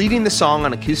Lesh leading the song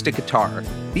on acoustic guitar,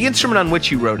 the instrument on which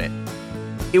he wrote it.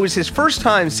 It was his first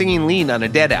time singing lead on a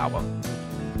Dead album.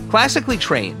 Classically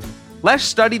trained, Lesh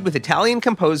studied with Italian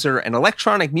composer and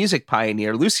electronic music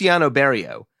pioneer Luciano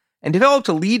Berio and developed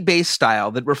a lead bass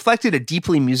style that reflected a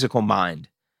deeply musical mind.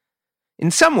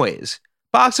 In some ways,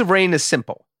 Box of Rain is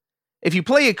simple. If you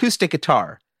play acoustic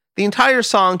guitar, the entire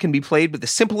song can be played with the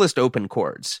simplest open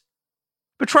chords.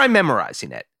 But try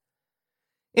memorizing it.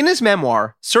 In his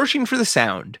memoir, Searching for the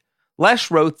Sound,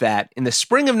 Lesh wrote that, in the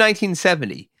spring of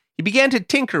 1970, he began to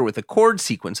tinker with a chord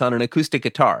sequence on an acoustic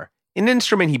guitar, an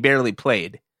instrument he barely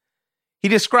played. He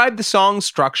described the song's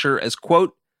structure as,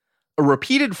 quote, a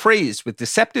repeated phrase with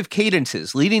deceptive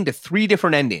cadences leading to 3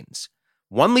 different endings,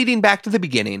 one leading back to the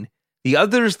beginning, the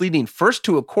others leading first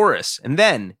to a chorus, and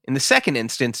then, in the second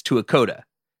instance, to a coda.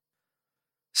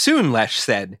 Soon, Lesh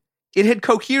said, it had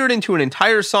cohered into an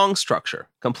entire song structure,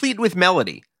 complete with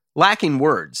melody, lacking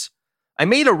words. I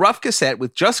made a rough cassette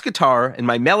with just guitar and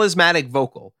my melismatic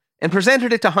vocal, and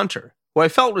presented it to Hunter, who I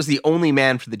felt was the only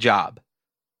man for the job.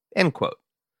 End quote.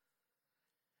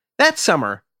 That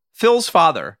summer, Phil's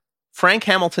father, Frank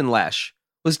Hamilton Lesh,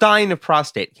 was dying of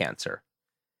prostate cancer.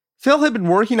 Phil had been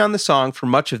working on the song for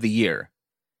much of the year.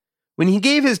 When he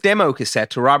gave his demo cassette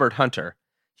to Robert Hunter,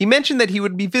 he mentioned that he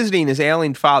would be visiting his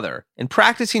ailing father and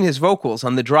practicing his vocals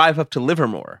on the drive up to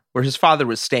Livermore, where his father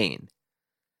was staying.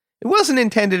 It wasn't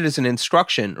intended as an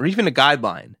instruction or even a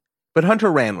guideline, but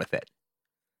Hunter ran with it.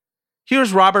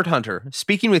 Here's Robert Hunter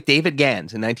speaking with David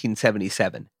Gans in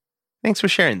 1977. Thanks for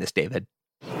sharing this, David.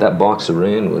 That Box of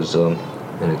Rain was an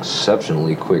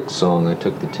exceptionally quick song. I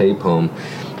took the tape home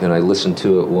and I listened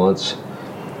to it once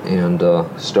and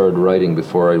started writing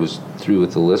before I was through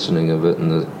with the listening of it.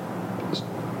 And the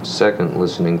second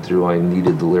listening through, I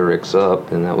needed the lyrics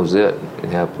up, and that was it. It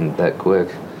happened that quick.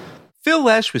 Phil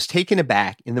Lesh was taken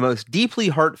aback in the most deeply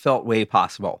heartfelt way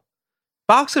possible.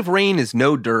 Box of Rain is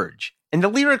no dirge, and the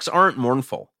lyrics aren't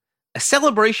mournful. A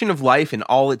celebration of life in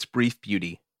all its brief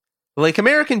beauty. Like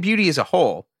American Beauty as a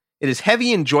whole, it is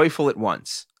heavy and joyful at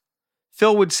once.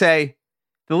 Phil would say,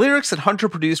 the lyrics that Hunter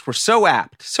produced were so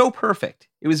apt, so perfect.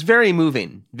 It was very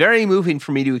moving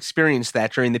for me to experience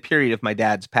that during the period of my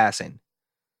dad's passing.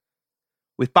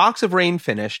 With Box of Rain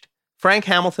finished, Frank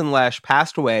Hamilton Lesh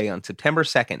passed away on September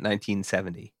 2nd,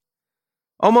 1970.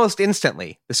 Almost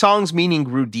instantly, the song's meaning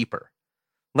grew deeper.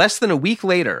 Less than a week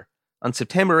later, on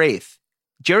September 8th,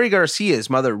 Jerry Garcia's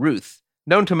mother, Ruth,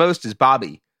 known to most as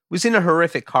Bobby, was in a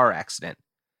horrific car accident.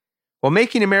 While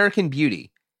making American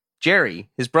Beauty, Jerry,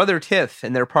 his brother Tiff,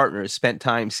 and their partners spent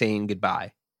time saying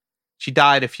goodbye. She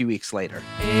died a few weeks later.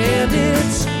 And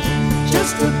it's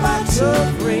just a box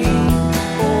of rain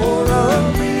or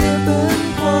a ribbon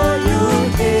for your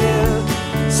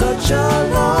hair. Such a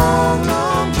long,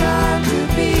 long time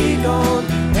to be gone,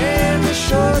 and a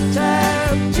short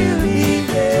time to be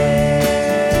there.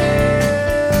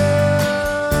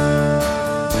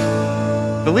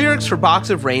 The lyrics for Box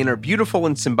of Rain are beautiful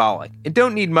and symbolic and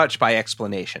don't need much by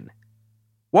explanation.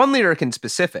 One lyric in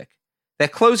specific,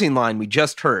 that closing line we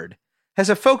just heard, has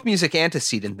a folk music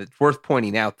antecedent that's worth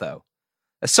pointing out, though.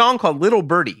 A song called Little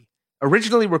Birdie,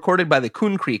 originally recorded by the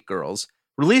Coon Creek Girls,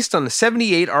 released on the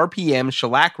 78 RPM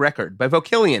shellac record by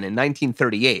Vocalion in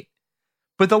 1938.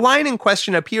 But the line in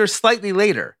question appears slightly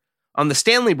later, on the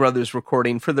Stanley Brothers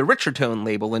recording for the Richardtone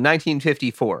label in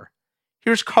 1954.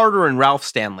 Here's Carter and Ralph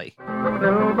Stanley.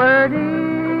 Little birdie,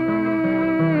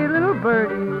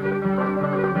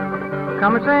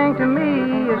 come and sing to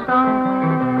me a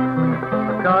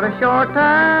song. Got a short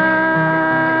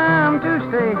time to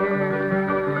stay here,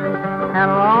 and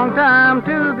a long time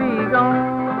to be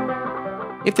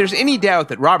gone. If there's any doubt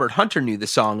that Robert Hunter knew the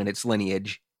song and its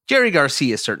lineage, Jerry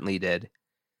Garcia certainly did.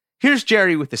 Here's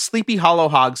Jerry with the Sleepy Hollow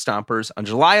Hog Stompers on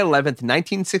July 11th,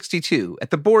 1962 at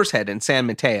the Boar's Head in San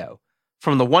Mateo,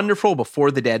 from the wonderful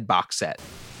Before the Dead box set.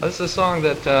 This is a song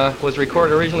that was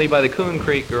recorded originally by the Coon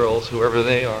Creek Girls, whoever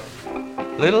they are.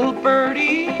 Little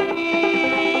birdie,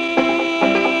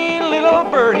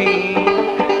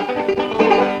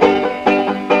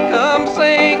 come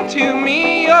sing to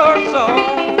me your song.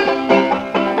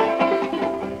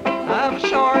 I've a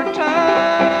short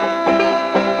time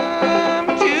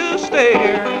to stay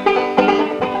here,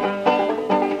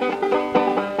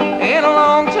 and a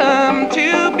long time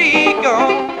to be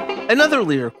gone. Another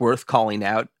lyric worth calling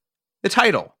out, the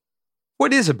title.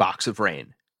 What is a box of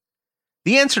rain?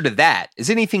 The answer to that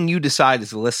is anything you decide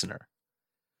as a listener.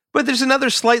 But there's another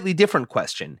slightly different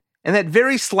question, and that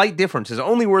very slight difference is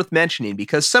only worth mentioning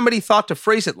because somebody thought to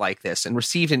phrase it like this and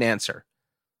received an answer.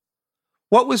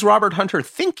 What was Robert Hunter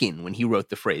thinking when he wrote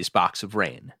the phrase box of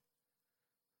rain?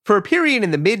 For a period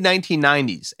in the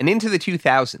mid-1990s and into the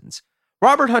 2000s,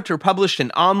 Robert Hunter published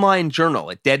an online journal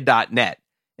at dead.net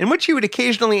in which he would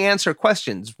occasionally answer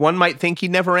questions one might think he'd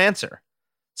never answer.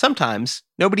 Sometimes,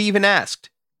 nobody even asked.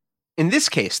 In this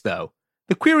case, though,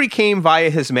 the query came via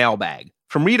his mailbag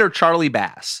from reader Charlie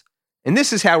Bass, and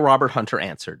this is how Robert Hunter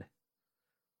answered.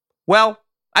 Well,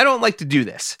 I don't like to do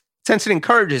this, since it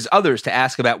encourages others to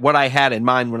ask about what I had in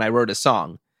mind when I wrote a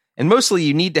song, and mostly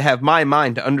you need to have my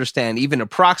mind to understand even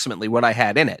approximately what I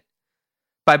had in it.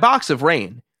 By box of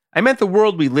rain, I meant the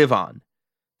world we live on,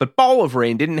 but ball of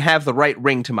rain didn't have the right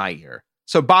ring to my ear,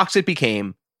 so box it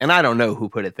became, and I don't know who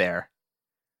put it there.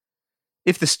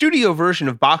 If the studio version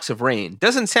of Box of Rain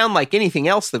doesn't sound like anything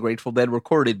else the Grateful Dead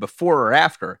recorded before or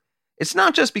after, it's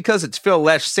not just because it's Phil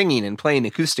Lesh singing and playing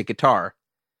acoustic guitar.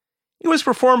 It was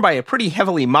performed by a pretty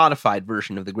heavily modified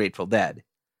version of the Grateful Dead.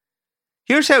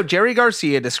 Here's how Jerry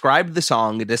Garcia described the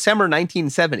song in December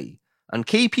 1970 on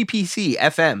KPPC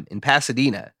FM in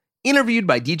Pasadena, interviewed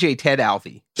by DJ Ted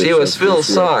Alvey. See, it was Phil's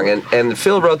song, and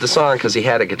Phil wrote the song because he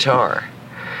had a guitar.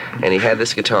 And he had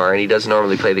this guitar, and he doesn't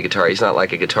normally play the guitar. He's not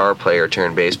like a guitar player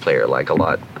turned bass player like a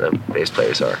lot of bass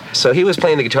players are. So he was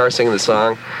playing the guitar, singing the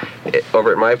song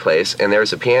over at my place, and there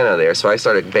was a piano there, so I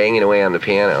started banging away on the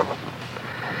piano.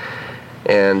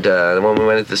 And when we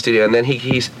went into the studio, and then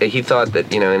he thought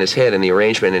that, in his head, in the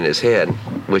arrangement in his head,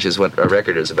 which is what a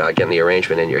record is about, getting the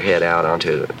arrangement in your head out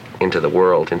into the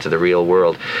world, into the real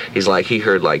world. He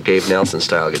heard like Dave Nelson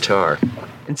style guitar.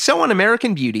 And so on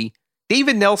American Beauty,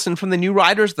 David Nelson from the New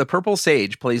Riders of the Purple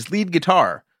Sage plays lead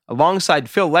guitar alongside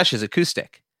Phil Lesh's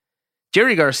acoustic.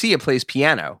 Jerry Garcia plays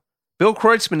piano, Bill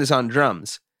Kreutzmann is on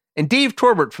drums, and Dave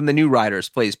Torbert from the New Riders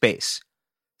plays bass.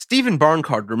 Stephen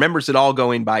Barncard remembers it all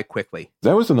going by quickly.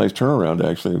 That was a nice turnaround,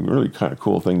 actually. A really kind of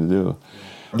cool thing to do.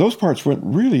 Those parts went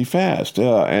really fast,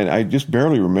 and I just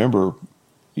barely remember,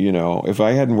 if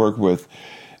I hadn't worked with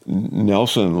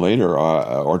Nelson later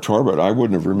or Torbert, I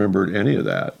wouldn't have remembered any of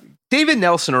that. David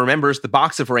Nelson remembers the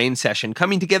Box of Rain session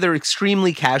coming together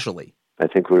extremely casually. I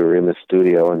think we were in the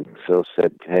studio, and Phil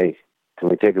said, "Hey, can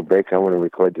we take a break? I want to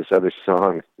record this other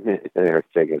song." And they were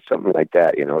thinking something like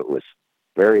that. It was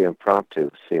very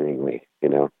impromptu, seemingly,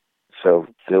 So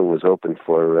Phil was open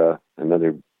for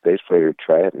another bass player to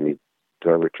try it, and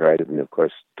Torbert tried it, and of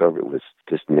course, Torbert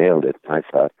just nailed it, I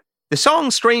thought. The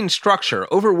song's strange structure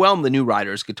overwhelmed the New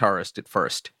Riders guitarist at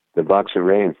first. The Box of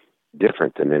Rain,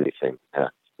 different than anything.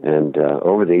 And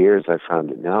over the years, I found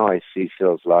that now I see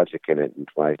Phil's logic in it and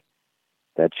why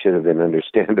that should have been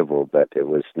understandable, but it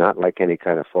was not like any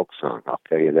kind of folk song, I'll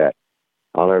tell you that.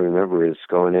 All I remember is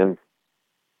going in,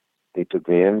 he took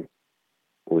me in,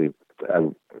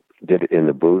 I did it in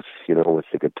the booth, with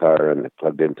the guitar and it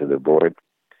plugged into the board,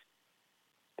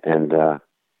 and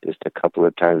just a couple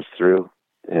of times through,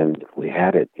 and we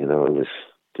had it, it was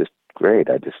just great.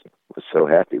 I just was so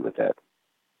happy with that.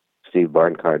 Steve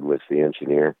Barncard was the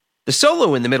engineer. The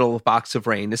solo in the middle of Box of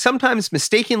Rain is sometimes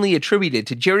mistakenly attributed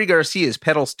to Jerry Garcia's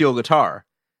pedal steel guitar,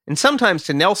 and sometimes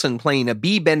to Nelson playing a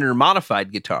B-Bender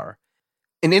modified guitar,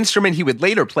 an instrument he would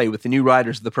later play with the New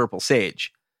Riders of the Purple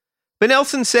Sage. But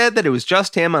Nelson said that it was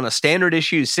just him on a standard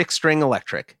issue 6-string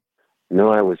electric.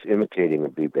 No, I was imitating a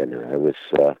B-Bender. I was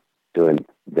doing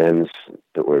bends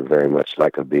that were very much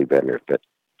like a B-Bender, but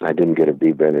I didn't get a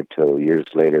B-Bender till years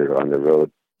later on the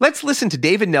road. Let's listen to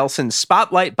David Nelson's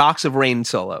Spotlight Box of Rain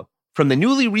solo from the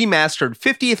newly remastered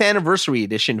 50th anniversary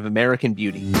edition of American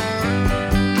Beauty.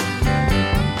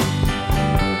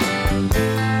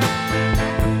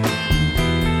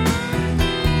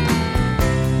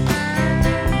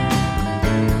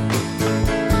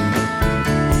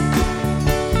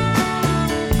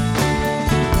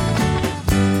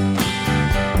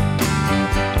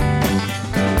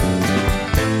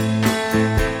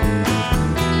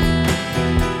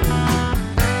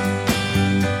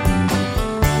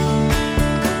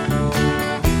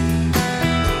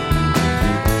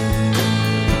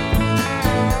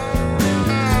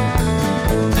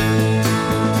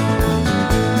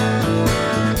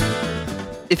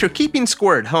 If you're keeping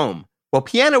score at home, while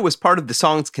piano was part of the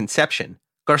song's conception,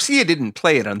 Garcia didn't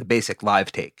play it on the basic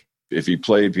live take. If he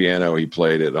played piano, he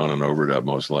played it on an overdub,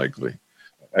 most likely.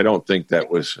 I don't think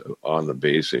that was on the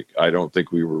basic. I don't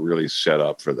think we were really set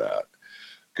up for that,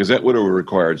 because that would have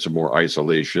required some more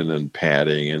isolation and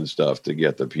padding and stuff to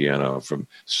get the piano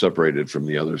separated from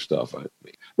the other stuff.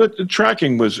 But the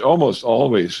tracking was almost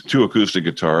always 2 acoustic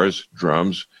guitars,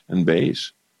 drums, and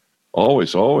bass.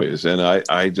 Always. And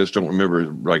I just don't remember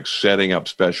like setting up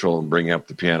special and bringing up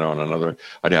the piano on another.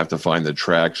 I'd have to find the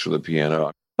tracks for the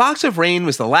piano. Box of Rain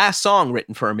was the last song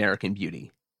written for American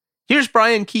Beauty. Here's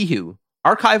Brian Kehoe,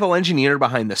 archival engineer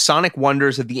behind the sonic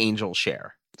wonders of the Angel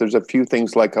Share. There's a few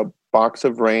things like a Box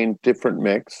of Rain, different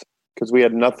mix, because we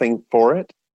had nothing for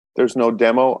it. There's no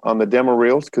demo on the demo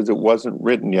reels because it wasn't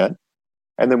written yet.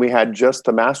 And then we had just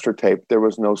the master tape. There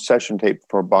was no session tape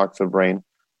for Box of Rain.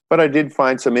 But I did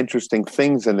find some interesting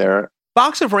things in there.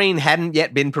 Box of Rain hadn't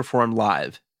yet been performed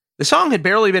live. The song had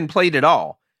barely been played at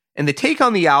all, and the take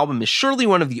on the album is surely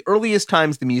one of the earliest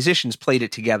times the musicians played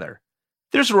it together.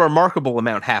 There's a remarkable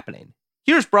amount happening.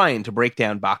 Here's Brian to break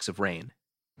down Box of Rain.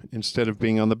 Instead of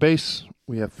being on the bass,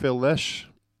 we have Phil Lesh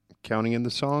counting in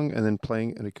the song and then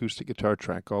playing an acoustic guitar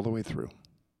track all the way through.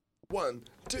 1,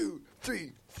 2,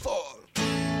 3, 4.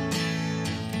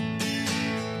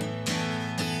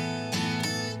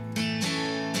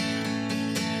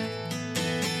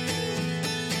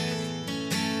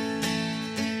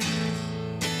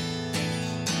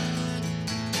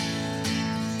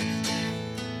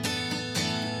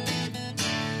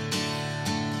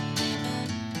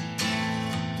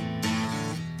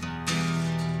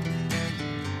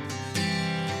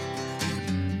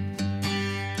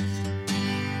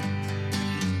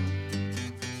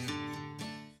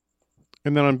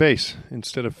 And then on bass,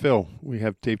 instead of Phil, we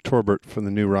have Dave Torbert from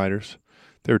the New Riders.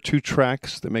 There are 2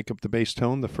 tracks that make up the bass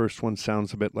tone. The first one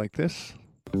sounds a bit like this.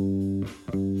 The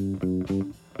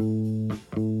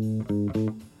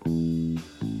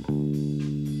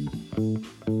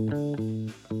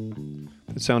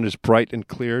sound is bright and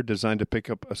clear, designed to pick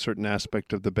up a certain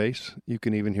aspect of the bass. You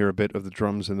can even hear a bit of the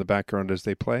drums in the background as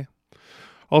they play.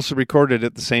 Also recorded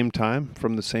at the same time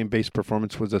from the same bass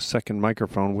performance was a second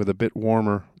microphone with a bit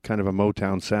warmer, kind of a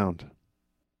Motown sound.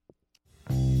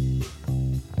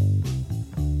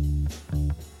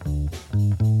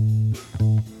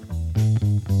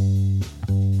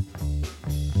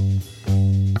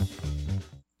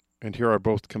 And here are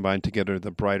both combined together,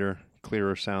 the brighter,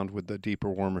 clearer sound with the deeper,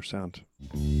 warmer sound.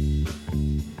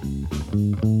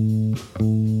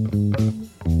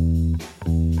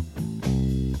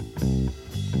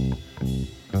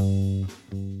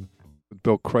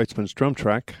 Bill Kreutzmann's drum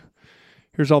track.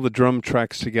 Here's all the drum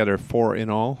tracks together, 4 in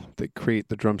all, that create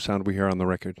the drum sound we hear on the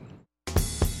record.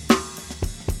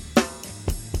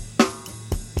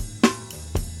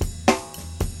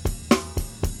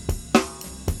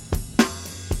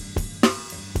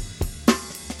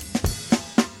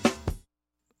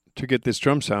 To get this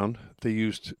drum sound, they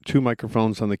used 2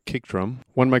 microphones on the kick drum.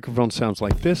 One microphone sounds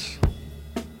like this,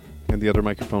 and the other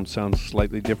microphone sounds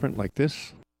slightly different, like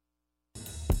this.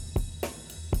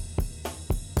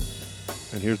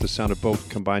 And here's the sound of both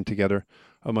combined together,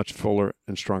 a much fuller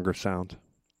and stronger sound.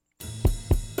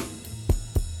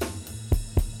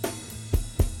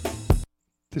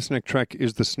 This next track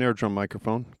is the snare drum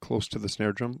microphone, close to the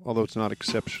snare drum, although it's not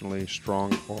exceptionally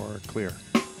strong or clear.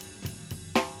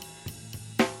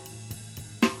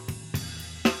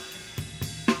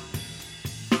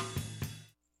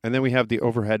 And then we have the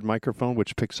overhead microphone,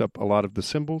 which picks up a lot of the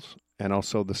cymbals and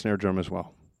also the snare drum as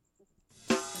well.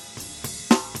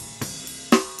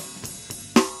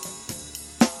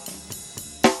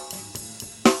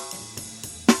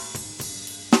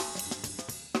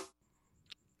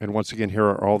 And once again, here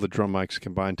are all the drum mics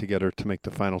combined together to make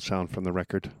the final sound from the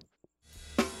record.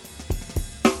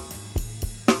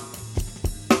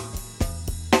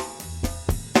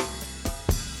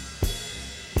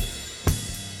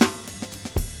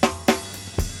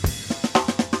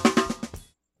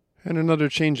 And another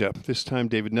change-up, this time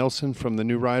David Nelson from the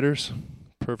New Riders,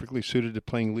 perfectly suited to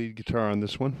playing lead guitar on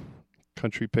this one.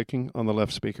 Country picking on the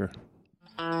left speaker.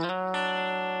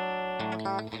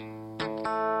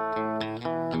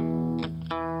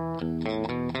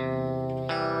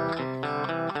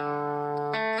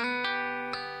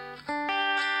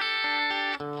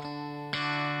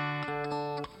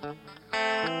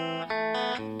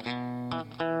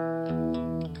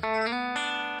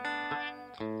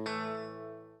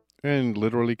 And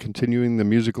literally continuing the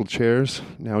musical chairs,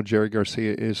 now Jerry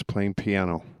Garcia is playing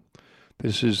piano.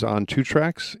 This is on 2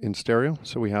 tracks in stereo,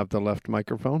 so we have the left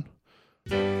microphone.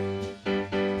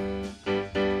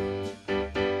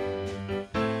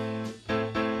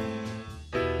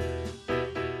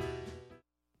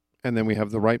 And then we have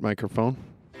the right microphone.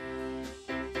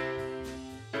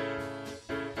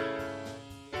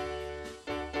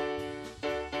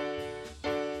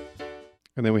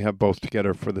 And then we have both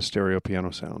together for the stereo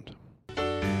piano sound.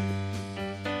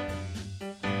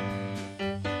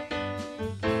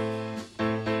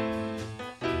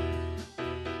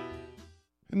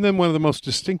 And then one of the most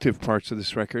distinctive parts of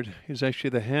this record is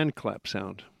actually the hand clap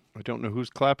sound. I don't know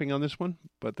who's clapping on this one,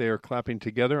 but they are clapping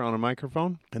together on a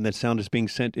microphone, and that sound is being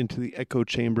sent into the echo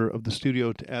chamber of the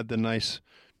studio to add the nice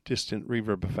distant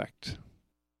reverb effect.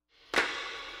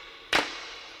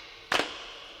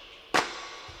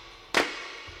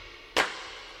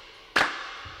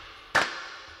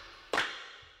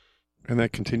 And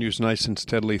that continues nice and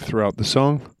steadily throughout the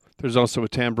song. There's also a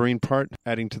tambourine part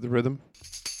adding to the rhythm.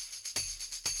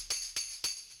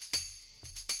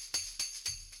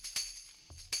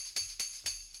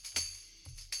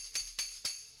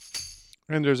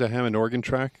 And there's a Hammond organ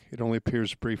track. It only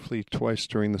appears briefly twice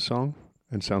during the song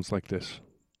and sounds like this.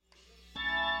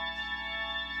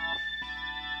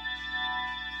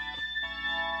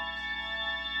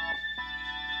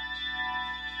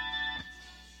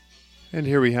 And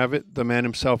here we have it, the man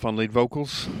himself on lead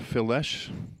vocals, Phil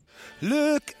Lesh.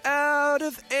 Look out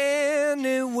of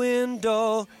any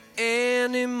window,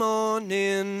 any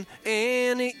morning,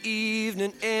 any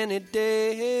evening, any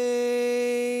day.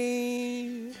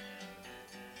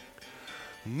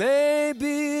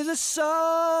 Maybe the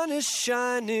sun is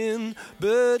shining,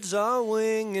 birds are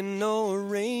winging, no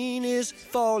rain is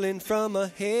falling from a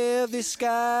heavy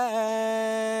sky.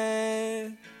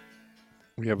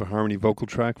 We have a harmony vocal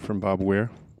track from Bob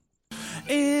Weir.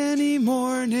 Any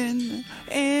morning,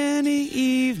 any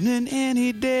evening,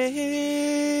 any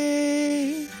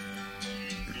day.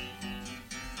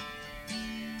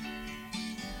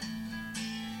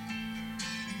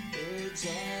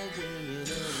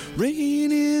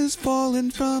 Rain is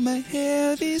falling from a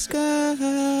heavy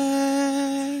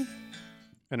sky.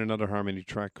 And another harmony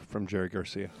track from Jerry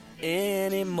Garcia.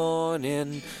 Any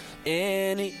morning,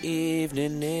 any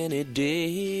evening, any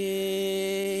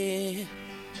day.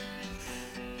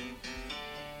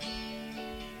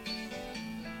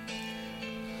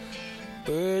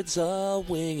 Birds are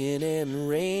winging and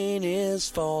rain is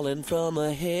falling from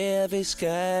a heavy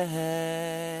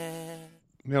sky.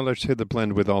 Now let's hear the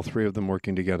blend with all three of them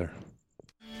working together.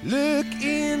 Look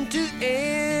into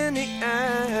any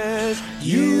eyes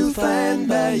you find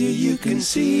by you can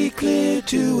see clear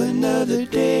to another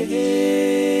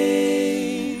day.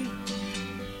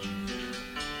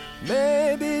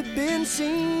 Maybe been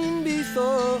seen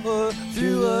before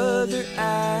through other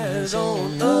eyes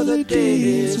on other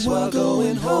days while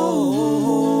going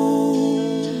home.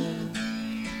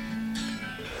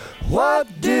 What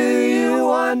do you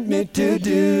want me to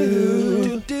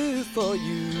do for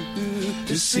you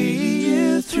to see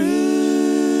you through?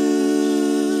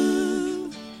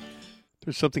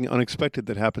 There's something unexpected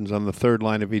that happens on the third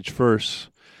line of each verse,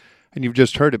 and you've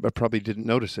just heard it but probably didn't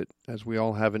notice it, as we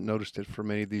all haven't noticed it for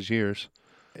many of these years.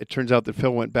 It turns out that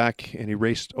Phil went back and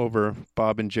erased over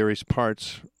Bob and Jerry's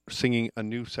parts, singing a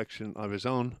new section of his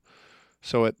own.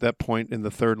 So at that point in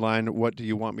the third line, what do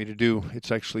you want me to do?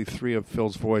 It's actually three of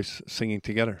Phil's voice singing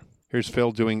together. Here's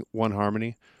Phil doing one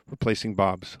harmony, replacing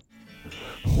Bob's.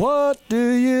 What do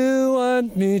you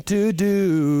want me to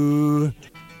do?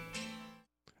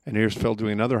 And here's Phil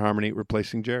doing another harmony,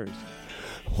 replacing Jerry's.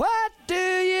 What do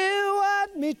you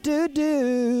want me to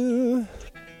do?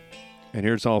 And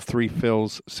here's all three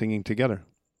Phils singing together.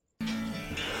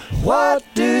 What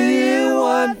do you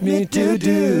want me to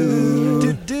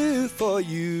do for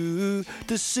you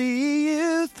to see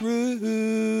you through?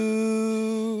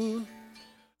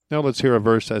 Now let's hear a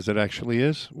verse as it actually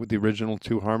is, with the original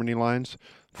two harmony lines,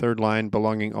 third line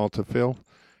belonging all to Phil,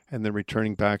 and then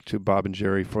returning back to Bob and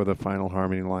Jerry for the final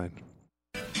harmony line.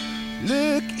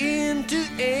 Look into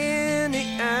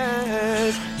any eyes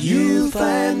stars, you'll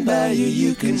find by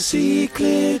you can see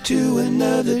clear to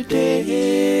another day.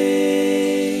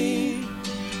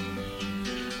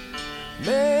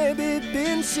 Maybe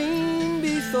been seen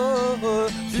before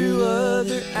through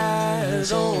other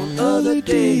eyes on other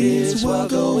days while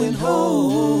going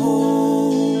home.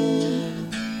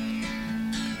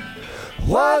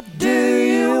 What do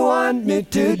you want me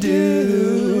to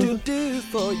do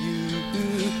for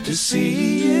you to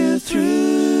see you through?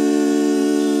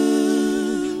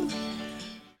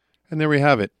 And there we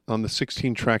have it. On the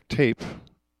 16-track tape,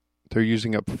 they're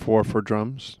using up 4 for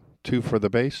drums, 2 for the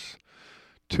bass,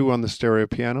 2 on the stereo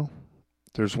piano.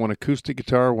 There's 1 acoustic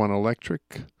guitar, 1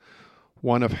 electric,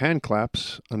 1 of hand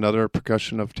claps, another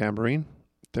percussion of tambourine.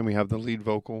 Then we have the lead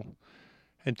vocal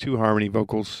and 2 harmony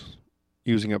vocals,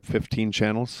 using up 15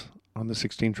 channels on the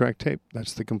 16-track tape.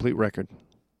 That's the complete record.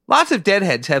 Lots of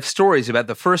Deadheads have stories about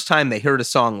the first time they heard a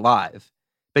song live,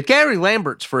 but Gary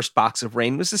Lambert's first Box of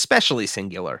Rain was especially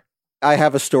singular. I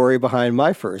have a story behind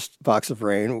my first Box of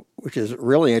Rain, which is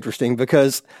really interesting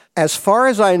because as far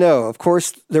as I know, of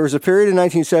course, there was a period in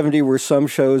 1970 where some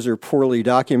shows are poorly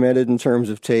documented in terms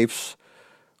of tapes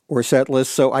or set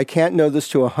lists, so I can't know this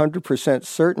to 100%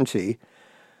 certainty,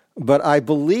 but I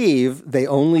believe they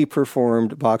only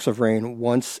performed Box of Rain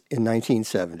once in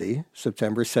 1970,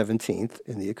 September 17th,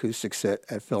 in the acoustic set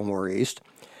at Fillmore East,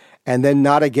 and then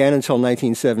not again until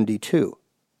 1972.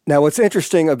 Now, what's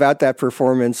interesting about that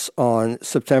performance on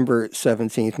September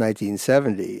 17th,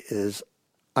 1970, is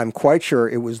I'm quite sure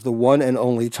it was the one and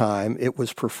only time it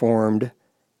was performed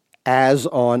as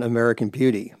on American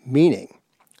Beauty, meaning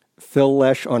Phil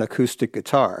Lesh on acoustic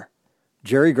guitar,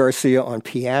 Jerry Garcia on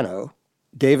piano,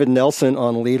 David Nelson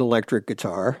on lead electric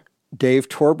guitar, Dave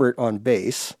Torbert on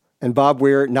bass, and Bob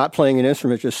Weir not playing an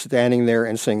instrument, just standing there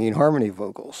and singing harmony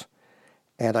vocals.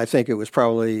 And I think it was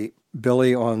probably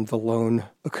Billy on the lone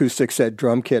acoustic set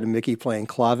drum kit and Mickey playing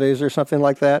claves or something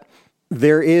like that.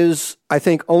 There is, I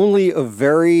think, only a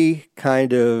very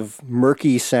kind of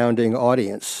murky sounding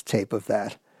audience tape of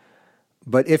that.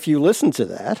 But if you listen to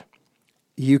that,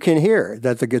 you can hear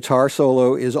that the guitar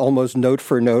solo is almost note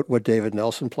for note what David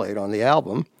Nelson played on the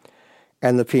album.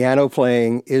 And the piano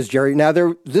playing is Jerry. Now,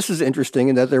 this is interesting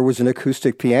in that there was an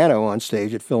acoustic piano on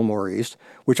stage at Fillmore East,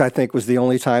 which I think was the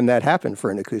only time that happened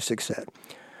for an acoustic set.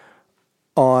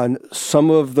 On some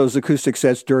of those acoustic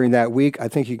sets during that week, I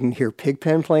think you can hear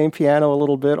Pigpen playing piano a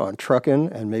little bit on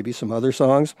Truckin' and maybe some other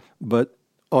songs. But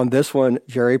on this one,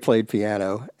 Jerry played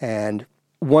piano. And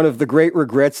one of the great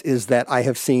regrets is that I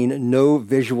have seen no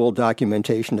visual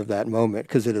documentation of that moment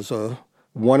because it is a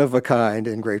one-of-a-kind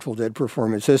in Grateful Dead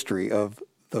performance history of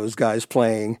those guys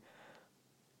playing,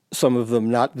 some of them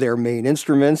not their main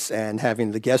instruments, and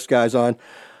having the guest guys on.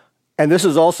 And this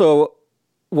is also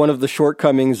one of the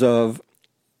shortcomings of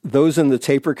those in the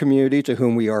taper community to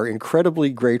whom we are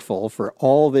incredibly grateful for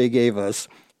all they gave us.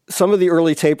 Some of the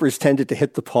early tapers tended to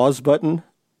hit the pause button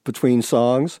between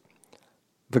songs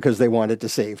because they wanted to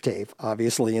save tape,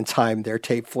 obviously, and time their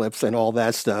tape flips and all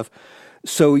that stuff.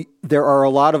 So there are a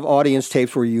lot of audience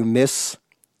tapes where you miss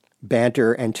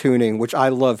banter and tuning, which I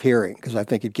love hearing because I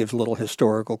think it gives little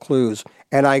historical clues.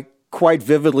 And I quite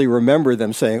vividly remember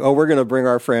them saying, oh, we're going to bring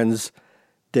our friends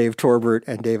Dave Torbert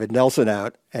and David Nelson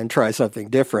out and try something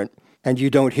different. And you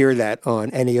don't hear that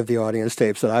on any of the audience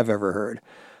tapes that I've ever heard.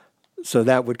 So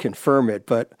that would confirm it.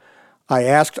 But I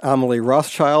asked Amelie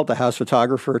Rothschild, the house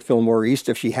photographer at Fillmore East,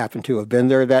 if she happened to have been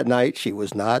there that night. She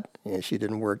was not. And she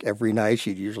didn't work every night.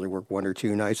 She'd usually work 1 or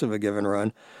 2 nights of a given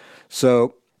run.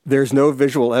 So there's no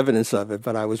visual evidence of it,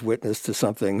 but I was witness to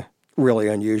something really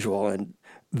unusual. And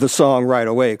the song right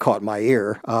away caught my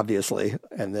ear, obviously.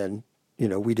 And then,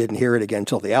 we didn't hear it again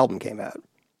until the album came out.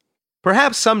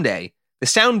 Perhaps someday, the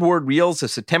soundboard reels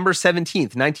of September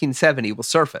 17th, 1970 will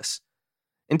surface.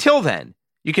 Until then,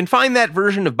 you can find that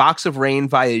version of Box of Rain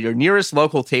via your nearest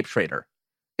local tape trader.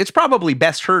 It's probably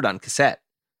best heard on cassette.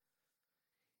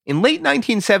 In late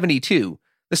 1972,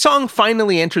 the song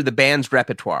finally entered the band's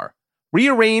repertoire,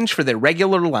 rearranged for their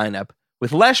regular lineup,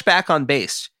 with Lesh back on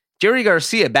bass, Jerry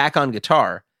Garcia back on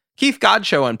guitar, Keith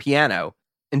Godchaux on piano,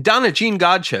 and Donna Jean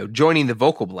Godchaux joining the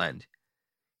vocal blend.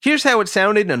 Here's how it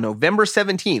sounded on November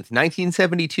 17th,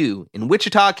 1972, in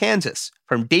Wichita, Kansas,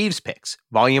 from Dave's Picks,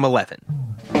 Volume 11.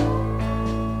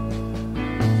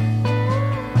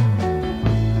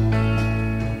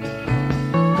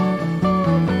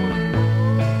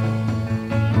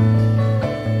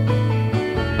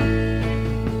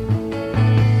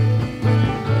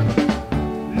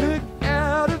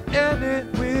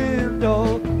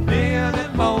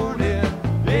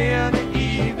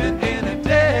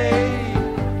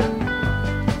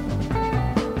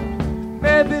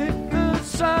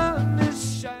 Sun is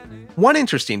One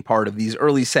interesting part of these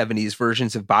early 70s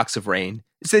versions of Box of Rain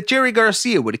is that Jerry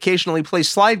Garcia would occasionally play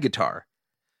slide guitar,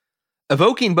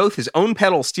 evoking both his own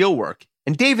pedal steelwork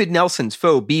and David Nelson's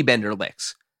faux B-bender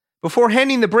licks, before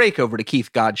handing the break over to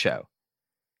Keith Godchaux.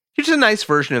 Here's a nice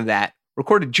version of that,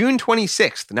 recorded June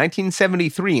 26,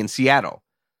 1973 in Seattle,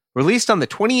 released on the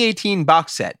 2018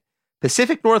 box set,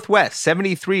 Pacific Northwest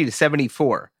 73 to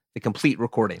 74, the complete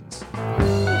recordings.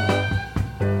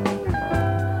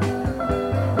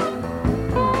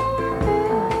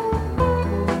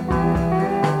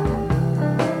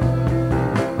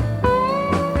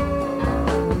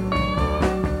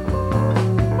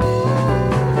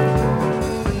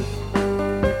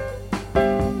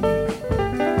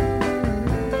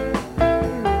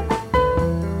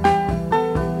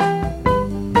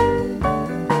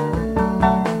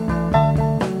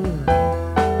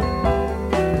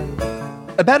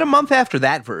 About a month after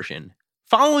that version,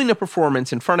 following a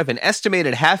performance in front of an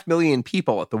estimated 500,000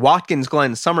 people at the Watkins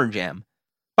Glen Summer Jam,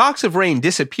 Box of Rain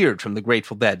disappeared from the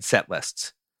Grateful Dead set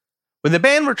lists. When the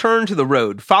band returned to the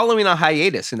road following a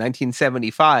hiatus in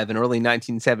 1975 and early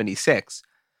 1976,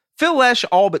 Phil Lesh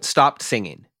all but stopped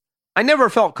singing. "I never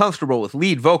felt comfortable with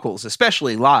lead vocals,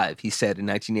 especially live," he said in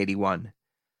 1981.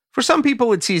 "For some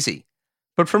people it's easy,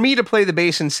 but for me to play the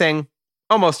bass and sing,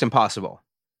 almost impossible."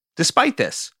 Despite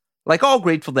this, like all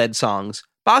Grateful Dead songs,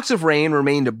 Box of Rain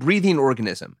remained a breathing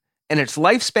organism, and its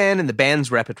lifespan in the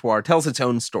band's repertoire tells its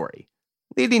own story,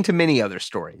 leading to many other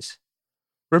stories.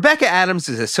 Rebecca Adams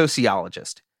is a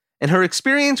sociologist, and her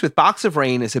experience with Box of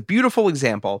Rain is a beautiful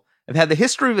example of how the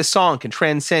history of a song can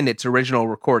transcend its original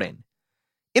recording.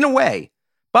 In a way,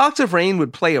 Box of Rain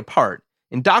would play a part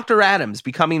in Dr. Adams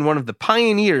becoming one of the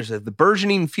pioneers of the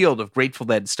burgeoning field of Grateful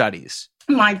Dead studies.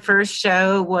 My first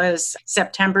show was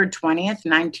September 20th,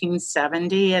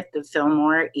 1970 at the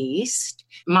Fillmore East.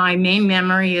 My main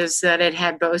memory is that it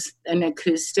had both an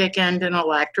acoustic and an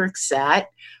electric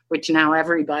set, which now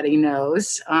everybody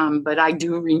knows, but I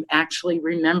do actually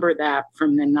remember that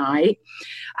from the night.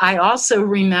 I also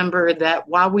remember that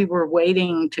while we were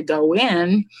waiting to go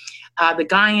in, the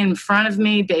guy in front of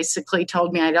me basically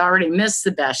told me I'd already missed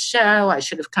the best show. I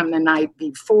should have come the night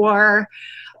before.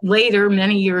 Later,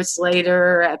 many years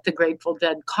later, at the Grateful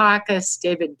Dead Caucus,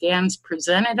 David Gans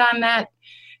presented on that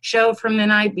show from the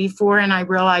night before, and I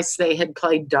realized they had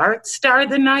played Dark Star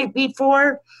the night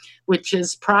before, which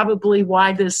is probably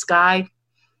why this guy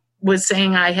was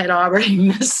saying I had already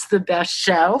missed the best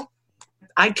show.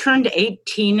 I turned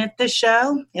 18 at the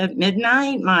show at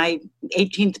midnight. My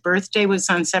 18th birthday was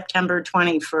on September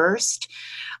 21st.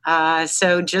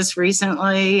 So just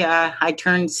recently, I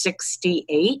turned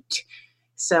 68.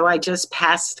 So I just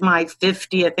passed my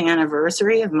 50th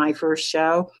anniversary of my first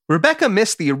show. Rebecca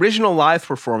missed the original live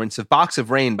performance of Box of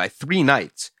Rain by 3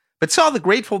 nights, but saw the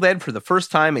Grateful Dead for the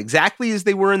first time exactly as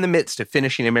they were in the midst of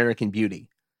finishing American Beauty.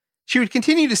 She would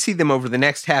continue to see them over the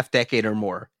next half-decade or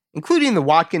more, including the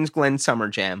Watkins Glen Summer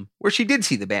Jam, where she did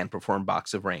see the band perform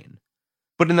Box of Rain.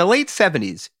 But in the late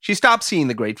 70s, she stopped seeing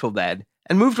the Grateful Dead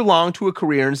and moved along to a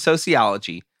career in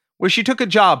sociology, where she took a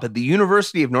job at the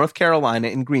University of North Carolina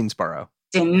in Greensboro.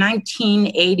 In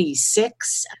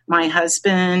 1986, my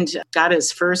husband got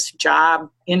his first job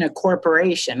in a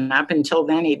corporation. Up until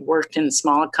then, he'd worked in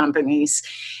small companies.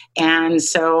 And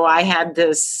so I had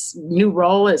this new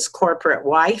role as corporate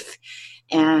wife.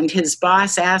 And his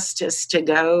boss asked us to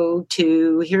go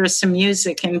to hear some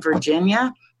music in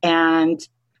Virginia. And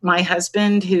my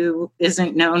husband, who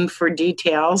isn't known for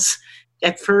details,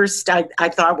 at first I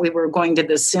thought we were going to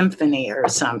the symphony or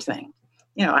something.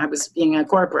 You know, I was being a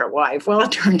corporate wife. Well,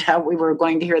 it turned out we were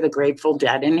going to hear the Grateful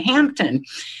Dead in Hampton.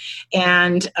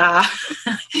 And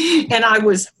and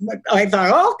I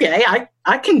thought, okay,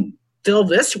 I can fill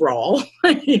this role,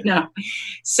 you know.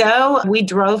 So we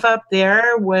drove up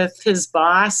there with his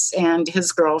boss and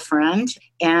his girlfriend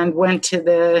and went to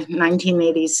the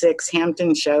 1986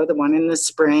 Hampton show, the one in the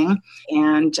spring.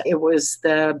 And it was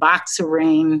the Box of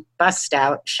Rain Bust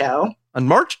Out show. On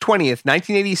March 20th,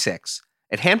 1986,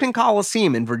 at Hampton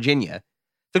Coliseum in Virginia,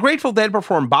 the Grateful Dead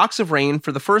performed Box of Rain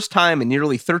for the first time in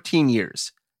nearly 13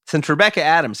 years, since Rebecca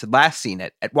Adams had last seen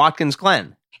it at Watkins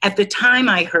Glen. At the time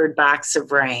I heard Box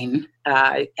of Rain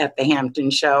at the Hampton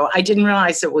show, I didn't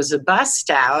realize it was a bust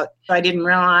out. I didn't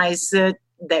realize that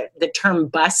the term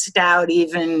bust out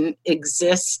even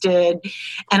existed.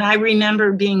 And I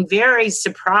remember being very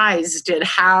surprised at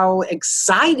how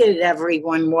excited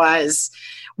everyone was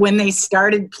when they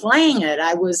started playing it.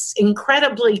 I was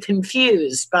incredibly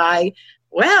confused by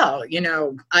well,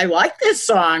 I like this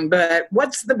song, but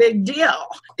what's the big deal?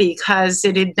 Because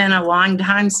it had been a long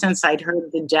time since I'd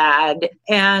heard the Dead,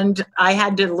 and I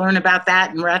had to learn about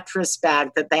that in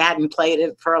retrospect, that they hadn't played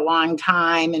it for a long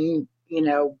time, and,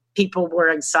 people were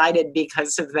excited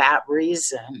because of that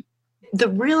reason. The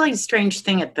really strange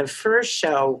thing at the first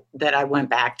show that I went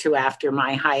back to after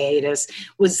my hiatus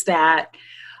was that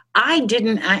I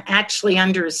didn't actually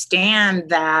understand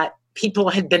that people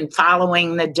had been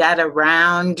following the Dead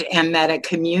around and that a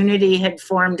community had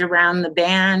formed around the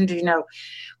band.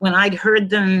 When I'd heard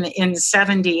them in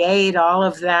 78, all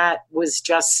of that was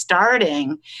just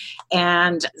starting.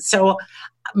 And so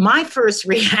my first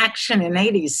reaction in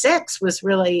 86 was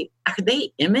really, are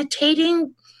they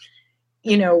imitating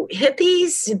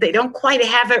hippies? They don't quite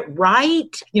have it right.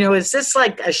 Is this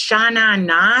like a Sha-Na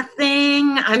Na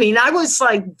thing? I mean, I was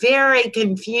like very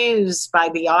confused by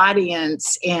the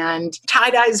audience, and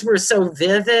tie-dyes were so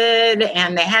vivid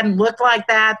and they hadn't looked like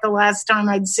that the last time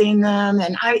I'd seen them.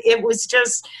 And it was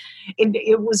just,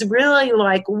 it was really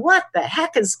like, what the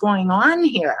heck is going on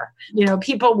here?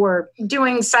 People were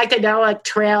doing psychedelic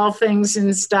trail things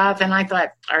and stuff. And I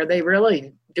thought, are they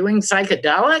really doing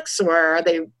psychedelics, or are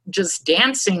they just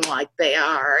dancing like they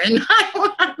are? And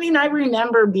I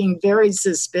remember being very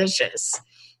suspicious.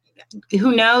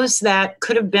 Who knows, that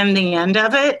could have been the end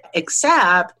of it,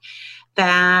 except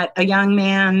that a young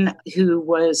man who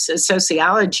was a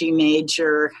sociology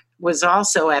major was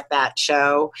also at that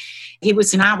show. He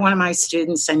was not one of my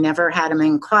students. I never had him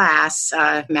in class,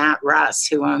 Matt Russ,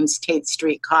 who owns Tate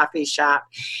Street Coffee Shop.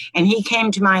 And he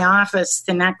came to my office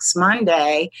the next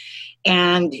Monday,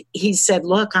 and he said,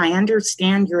 look, I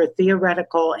understand your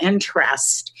theoretical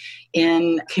interest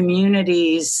in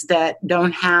communities that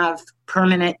don't have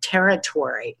permanent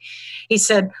territory. He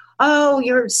said, oh,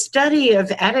 your study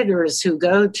of editors who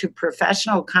go to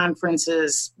professional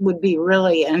conferences would be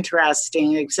really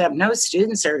interesting, except no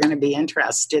students are going to be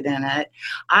interested in it.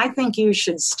 I think you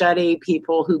should study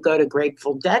people who go to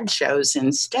Grateful Dead shows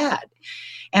instead.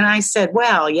 And I said,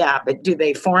 well, yeah, but do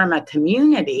they form a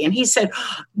community? And he said,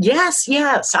 yes,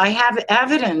 I have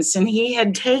evidence. And he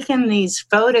had taken these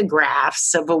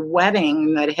photographs of a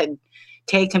wedding that had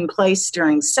taken place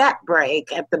during set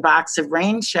break at the Box of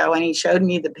Rain show, and he showed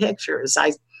me the pictures.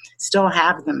 I still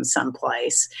have them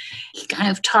someplace. He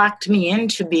kind of talked me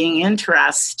into being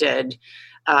interested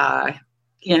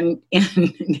in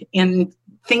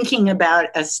thinking about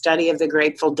a study of the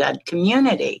Grateful Dead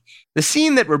community. The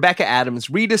scene that Rebecca Adams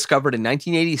rediscovered in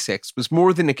 1986 was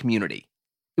more than a community.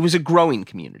 It was a growing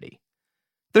community.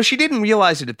 Though she didn't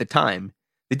realize it at the time,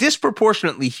 the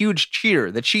disproportionately huge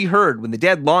cheer that she heard when the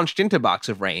Dead launched into Box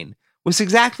of Rain was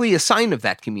exactly a sign of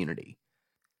that community.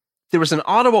 There was an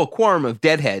audible quorum of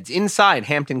Deadheads inside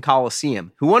Hampton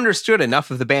Coliseum who understood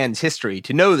enough of the band's history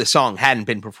to know the song hadn't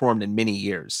been performed in many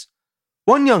years.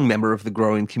 One young member of the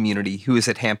growing community who was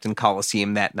at Hampton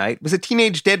Coliseum that night was a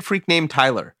teenage Dead freak named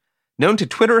Tyler, known to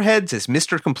Twitter heads as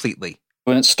Mr. Completely.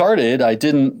 When it started, I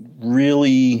didn't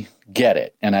really get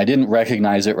it, and I didn't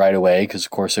recognize it right away because,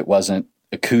 of course, it wasn't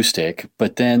acoustic,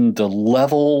 but then the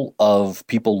level of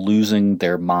people losing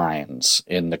their minds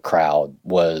in the crowd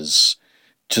was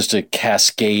just a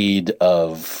cascade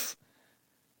of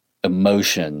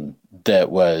emotion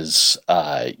that was,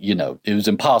 it was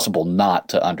impossible not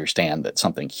to understand that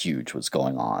something huge was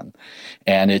going on.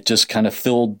 And it just kind of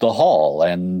filled the hall.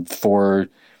 And for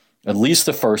at least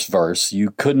the first verse,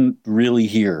 you couldn't really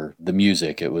hear the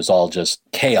music. It was all just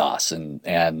chaos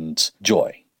and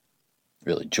joy,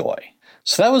 really joy.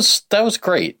 So that was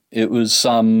great. It was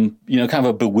kind of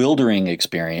a bewildering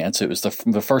experience. It was the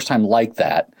first time like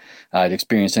that I'd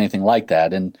experienced anything like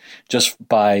that, and just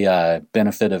by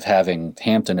benefit of having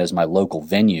Hampton as my local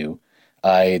venue,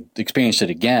 I experienced it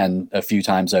again a few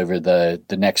times over the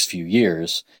next few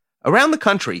years. Around the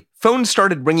country, phones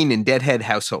started ringing in Deadhead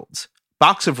households.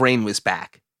 Box of Rain was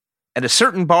back. At a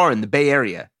certain bar in the Bay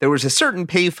Area, there was a certain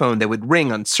payphone that would ring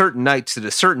on certain nights at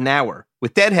a certain hour,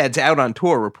 with Deadheads out on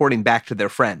tour reporting back to their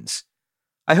friends.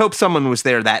 I hope someone was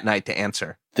there that night to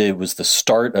answer. It was the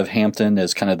start of Hampton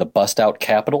as kind of the bust-out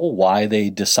capital, why they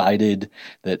decided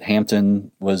that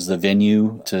Hampton was the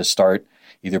venue to start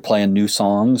either playing new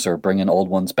songs or bringing old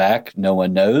ones back. No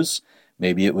one knows.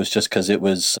 Maybe it was just because it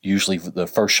was usually the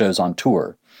first shows on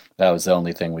tour. That was the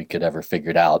only thing we could ever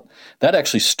figure out. That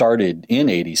actually started in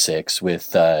 86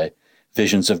 with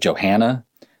Visions of Johanna.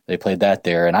 They played that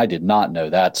there, and I did not know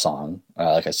that song.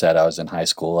 Like I said, I was in high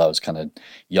school. I was kind of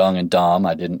young and dumb.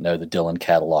 I didn't know the Dylan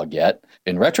catalog yet.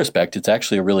 In retrospect, it's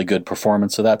actually a really good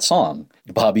performance of that song.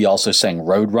 Bobby also sang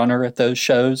Roadrunner at those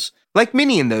shows. Like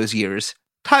many in those years,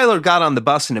 Tyler got on the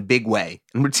bus in a big way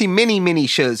and would see many, many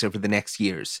shows over the next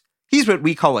years. He's what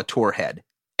we call a tour head.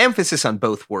 Emphasis on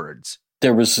both words.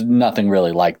 There was nothing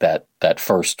really like that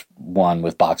first one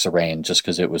with Box of Rain, just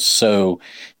because it was so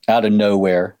out of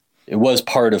nowhere. It was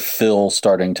part of Phil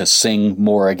starting to sing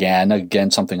more again,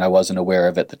 something I wasn't aware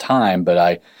of at the time, but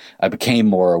I became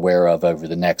more aware of over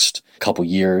the next couple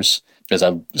years as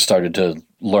I started to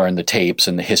learn the tapes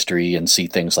and the history and see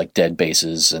things like dead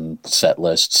basses and set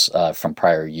lists from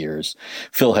prior years.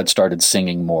 Phil had started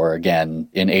singing more again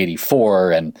in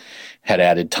 '84 and had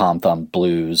added Tom Thumb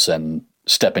blues and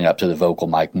stepping up to the vocal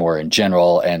mic more in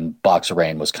general, and Box of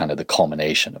Rain was kind of the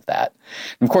culmination of that.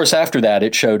 And of course, after that,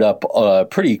 it showed up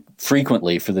pretty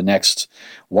frequently for the next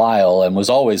while and was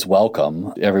always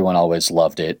welcome. Everyone always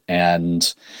loved it.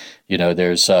 And, you know,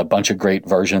 there's a bunch of great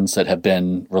versions that have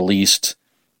been released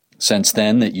since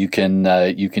then that you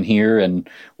can hear. And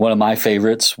one of my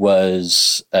favorites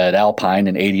was at Alpine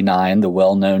in '89, the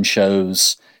well-known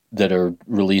shows that are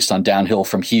released on Downhill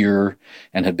From Here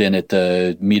and have been at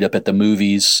the Meetup at the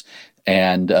Movies.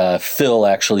 And Phil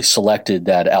actually selected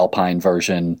that Alpine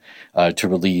version to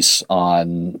release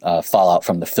on Fallout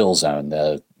from the Phil Zone,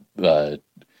 the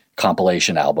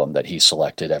compilation album that he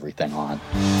selected everything on.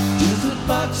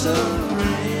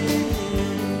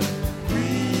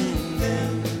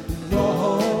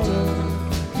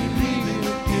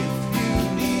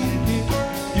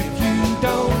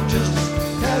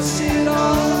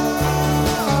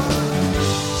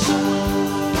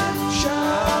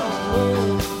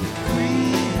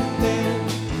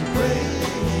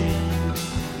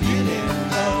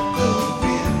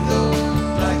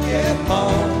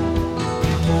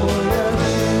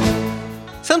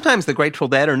 Sometimes the Grateful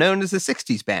Dead are known as a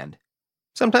 60s band,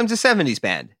 sometimes a 70s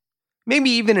band, maybe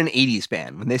even an 80s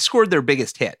band when they scored their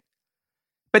biggest hit.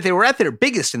 But they were at their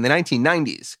biggest in the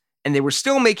 1990s, and they were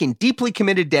still making deeply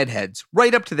committed Deadheads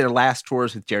right up to their last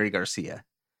tours with Jerry Garcia.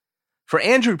 For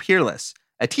Andrew Peerless,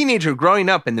 a teenager growing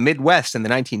up in the Midwest in the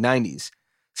 1990s,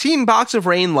 seeing Box of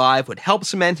Rain live would help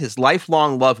cement his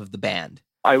lifelong love of the band.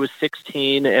 I was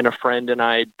 16, and a friend and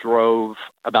I drove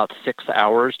about 6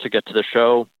 hours to get to the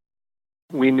show.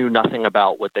 We knew nothing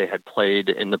about what they had played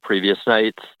in the previous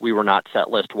nights. We were not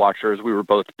set list watchers. We were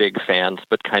both big fans,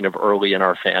 but kind of early in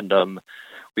our fandom.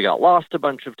 We got lost a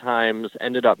bunch of times,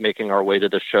 ended up making our way to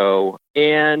the show.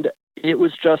 And it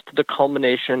was just the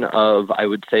culmination of, I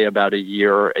would say, about a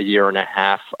year and a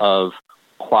half of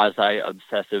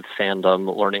quasi-obsessive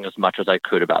fandom, learning as much as I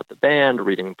could about the band,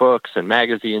 reading books and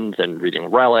magazines and reading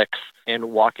relics,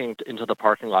 and walking into the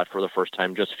parking lot for the first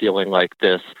time, just feeling like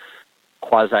this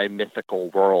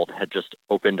quasi-mythical world had just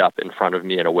opened up in front of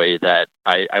me in a way that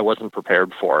I wasn't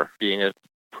prepared for. Being a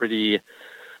pretty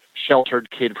sheltered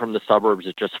kid from the suburbs,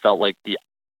 it just felt like the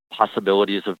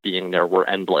possibilities of being there were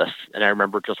endless. And I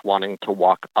remember just wanting to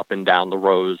walk up and down the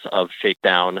rows of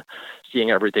Shakedown,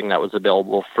 seeing everything that was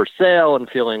available for sale and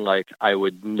feeling like I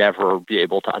would never be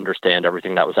able to understand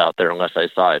everything that was out there unless I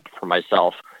saw it for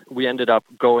myself. We ended up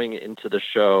going into the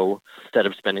show instead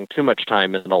of spending too much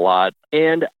time in the lot.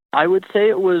 And I would say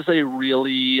it was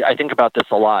I think about this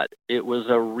a lot. It was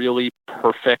a really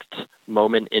perfect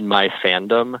moment in my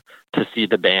fandom to see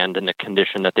the band in the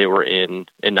condition that they were in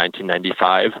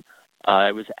 1995.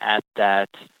 I was at that,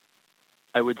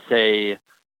 I would say,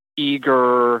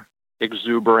 eager,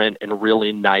 exuberant, and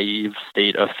really naive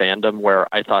state of fandom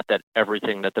where I thought that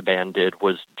everything that the band did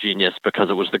was genius because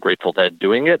it was the Grateful Dead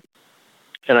doing it.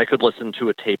 And I could listen to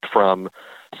a tape from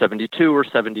 72 or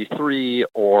 73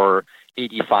 or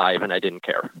 85, and I didn't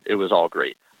care. It was all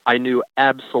great. I knew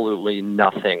absolutely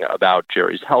nothing about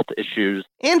Jerry's health issues.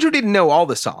 Andrew didn't know all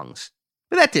the songs,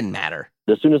 but that didn't matter.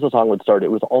 As soon as the song would start, it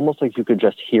was almost like you could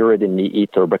just hear it in the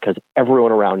ether because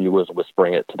everyone around you was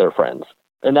whispering it to their friends.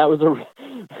 And that was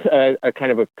a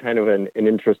kind of an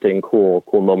interesting, cool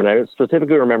moment. I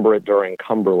specifically remember it during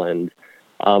Cumberland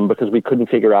because we couldn't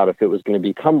figure out if it was going to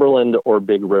be Cumberland or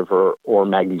Big River or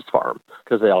Maggie's Farm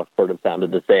because they all sort of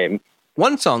sounded the same.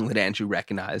 One song that Andrew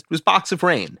recognized was Box of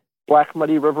Rain. Black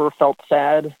Muddy River felt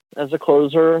sad as a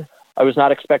closer. I was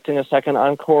not expecting a second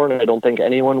encore, and I don't think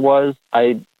anyone was.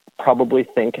 I probably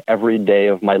think every day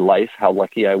of my life how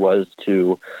lucky I was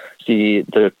to see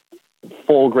the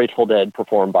full Grateful Dead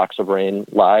perform Box of Rain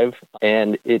live.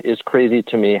 And it is crazy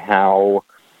to me how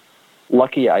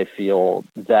lucky I feel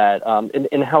that,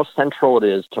 and how central it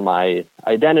is to my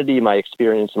identity, my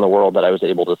experience in the world that I was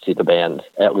able to see the band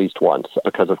at least once.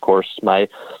 Because, of course, my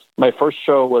first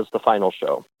show was the final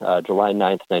show, July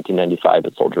 9th, 1995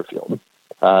 at Soldier Field.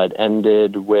 It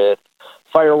ended with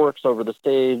fireworks over the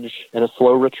stage and a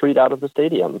slow retreat out of the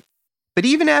stadium. But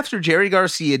even after Jerry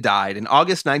Garcia died in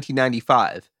August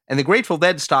 1995, and the Grateful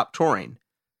Dead stopped touring,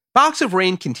 Box of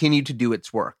Rain continued to do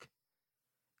its work.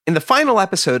 In the final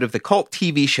episode of the cult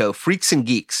TV show Freaks and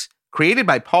Geeks, created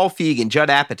by Paul Feig and Judd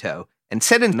Apatow, and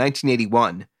set in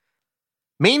 1981,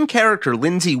 main character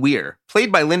Lindsay Weir, played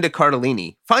by Linda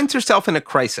Cardellini, finds herself in a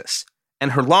crisis,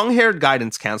 and her long-haired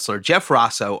guidance counselor Jeff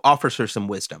Rosso offers her some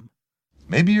wisdom.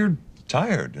 Maybe you're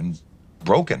tired and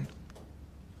broken.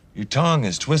 Your tongue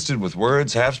is twisted with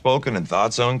words half-spoken and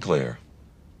thoughts unclear.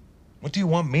 What do you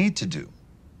want me to do?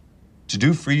 To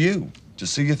do for you, to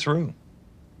see you through.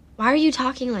 Why are you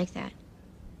talking like that?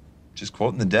 Just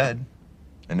quoting the Dead.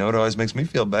 I know it always makes me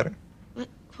feel better. What?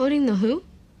 Quoting the Who?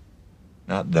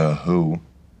 Not the Who.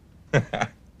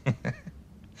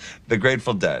 The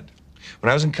Grateful Dead. When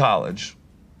I was in college,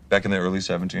 back in the early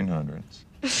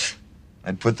 1700s,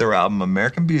 I'd put their album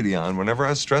American Beauty on whenever I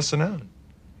was stressing out.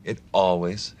 It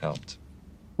always helped.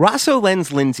 Rosso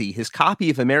lends Lindsay his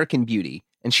copy of American Beauty,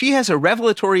 and she has a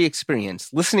revelatory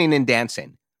experience listening and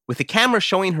dancing, with the camera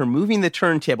showing her moving the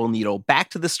turntable needle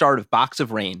back to the start of Box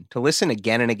of Rain to listen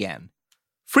again and again.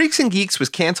 Freaks and Geeks was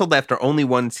canceled after only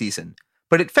one season,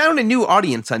 but it found a new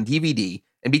audience on DVD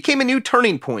and became a new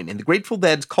turning point in the Grateful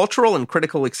Dead's cultural and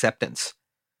critical acceptance.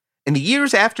 In the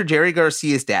years after Jerry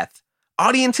Garcia's death,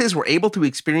 audiences were able to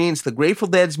experience the Grateful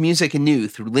Dead's music anew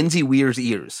through Lindsay Weir's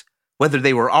ears, whether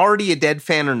they were already a Dead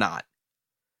fan or not.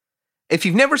 If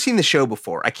you've never seen the show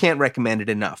before, I can't recommend it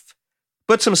enough.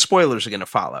 But some spoilers are going to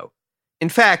follow. In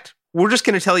fact, we're just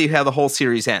going to tell you how the whole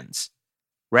series ends.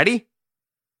 Ready?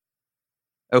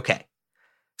 Okay.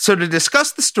 So to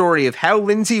discuss the story of how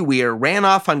Lindsay Weir ran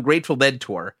off on Grateful Dead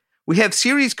tour, we have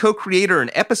series co-creator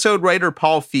and episode writer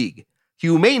Paul Feig, who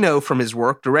you may know from his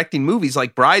work directing movies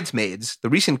like Bridesmaids, the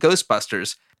recent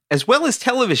Ghostbusters, as well as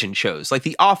television shows like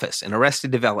The Office and Arrested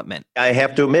Development. I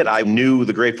have to admit, I knew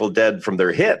the Grateful Dead from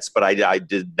their hits, but I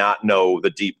did not know the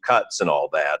deep cuts and all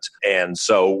that. And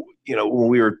so, when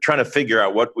we were trying to figure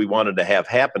out what we wanted to have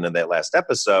happen in that last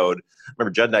episode, I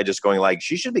remember Judd and I just going like,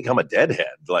 she should become a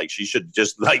Deadhead. Like she should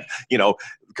just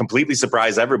completely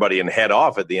surprise everybody and head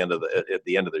off at the end of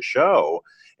the show.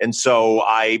 And so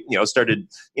I, started,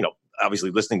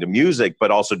 obviously listening to music, but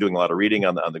also doing a lot of reading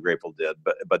on the Grateful Dead.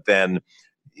 But then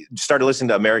started listening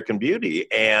to American Beauty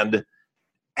and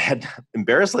had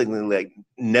embarrassingly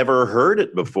never heard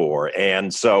it before.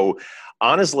 And so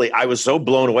honestly, I was so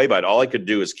blown away by it. All I could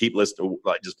do is keep listening,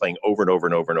 just playing over and over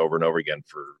and over and over and over again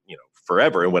for,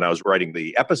 forever. And when I was writing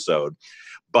the episode,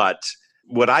 but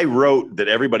what I wrote that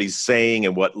everybody's saying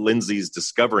and what Lindsay's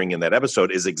discovering in that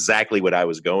episode is exactly what I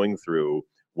was going through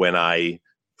when I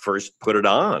first put it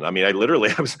on. I mean,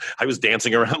 I was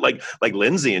dancing around like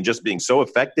Lindsay and just being so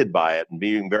affected by it and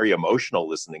being very emotional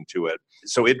listening to it.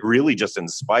 So it really just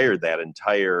inspired that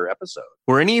entire episode.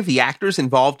 Were any of the actors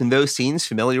involved in those scenes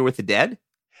familiar with the Dead?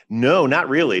 No, not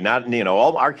really. Not,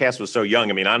 all our cast was so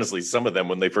young. I mean, honestly, some of them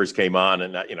when they first came on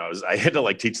and, I had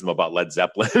to teach them about Led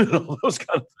Zeppelin and all those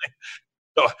kind of things.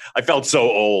 So I felt so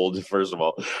old, first of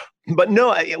all. But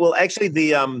no, actually,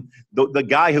 the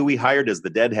guy who we hired as the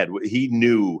Deadhead, he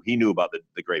knew about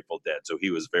the Grateful Dead, so he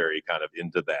was very kind of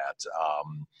into that.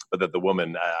 But that the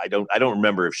woman, I don't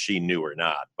remember if she knew or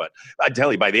not. But I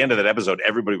tell you, by the end of that episode,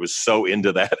 everybody was so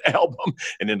into that album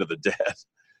and into the Dead.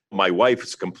 My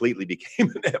wife completely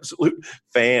became an absolute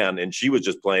fan, and she was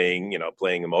just playing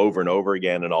them over and over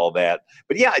again and all that.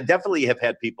 But yeah, I definitely have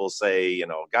had people say,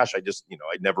 gosh, I just,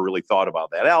 I never really thought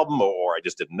about that album, or I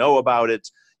just didn't know about it.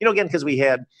 Again, because we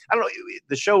had,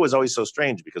 the show was always so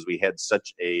strange because we had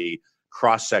such a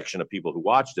cross section of people who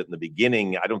watched it in the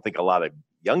beginning. I don't think a lot of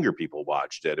younger people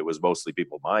watched it. It was mostly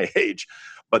people my age.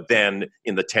 But then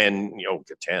in the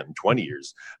 20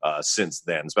 years since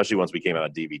then, especially once we came out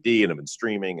on DVD and have been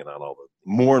streaming and on all the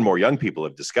more and more young people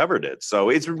have discovered it. So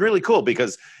it's really cool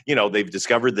because, they've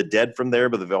discovered the Dead from there,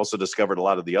 but they've also discovered a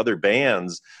lot of the other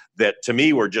bands that to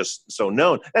me were just so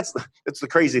known. That's the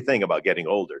crazy thing about getting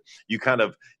older.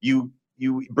 You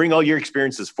bring all your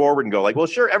experiences forward and go like, well,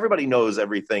 sure, everybody knows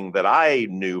everything that I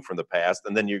knew from the past.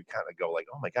 And then you kind of go like,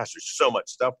 oh my gosh, there's so much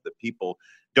stuff that people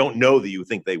don't know that you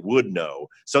think they would know.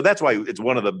 So that's why it's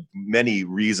one of the many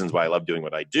reasons why I love doing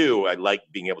what I do. I like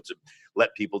being able to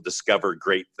let people discover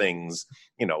great things,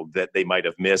 that they might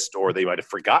have missed or they might have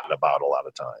forgotten about a lot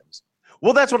of times.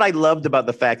 Well, that's what I loved about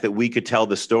the fact that we could tell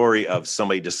the story of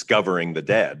somebody discovering the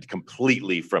Dead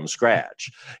completely from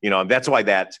scratch. And that's why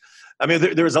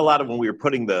there was a lot of, when we were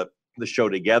putting the show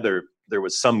together, there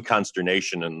was some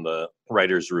consternation in the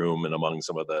writer's room and among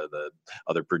some of the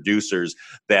other producers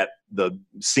that the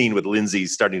scene with Lindsay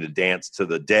starting to dance to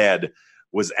the Dead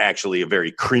was actually a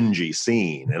very cringy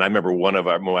scene. And I remember when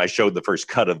I showed the first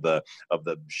cut of the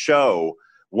show,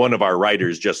 one of our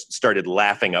writers just started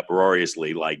laughing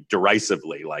uproariously, like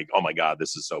derisively, like, oh my God,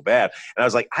 this is so bad. And I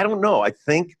was like, I don't know. I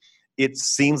think it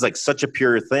seems like such a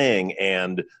pure thing.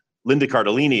 And Linda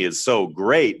Cardellini is so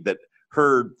great that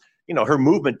her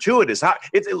movement to it is hard.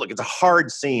 It's a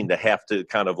hard scene to have to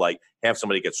kind of like have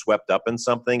somebody get swept up in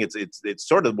something. It's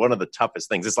sort of one of the toughest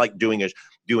things. It's like doing a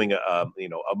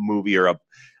movie or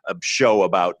a show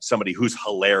about somebody who's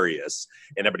hilarious,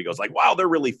 and everybody goes like, wow, they're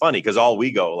really funny, because all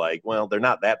we go like, well, they're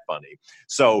not that funny.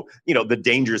 So, the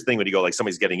dangerous thing when you go like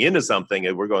somebody's getting into something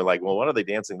and we're going like, well, what are they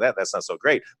dancing that? That's not so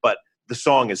great. But the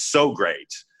song is so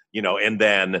great, and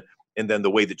then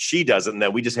the way that she does it, and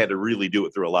then we just had to really do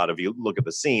it through a lot of, you look at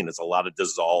the scene, it's a lot of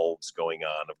dissolves going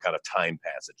on of kind of time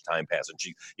passage.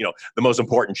 She, the most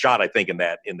important shot, I think, in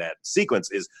that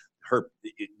sequence is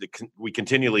we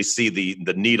continually see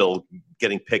the needle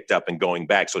getting picked up and going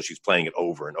back. So she's playing it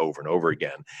over and over and over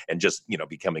again, and just,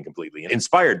 becoming completely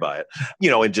inspired by it,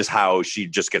 and just how she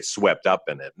just gets swept up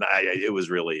in it. And it was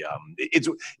really, it's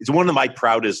one of my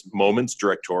proudest moments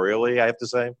directorially, I have to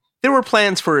say. There were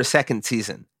plans for a second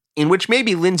season, in which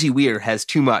maybe Lindsay Weir has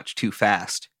too much too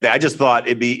fast. I just thought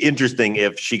it'd be interesting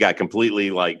if she got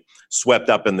completely like swept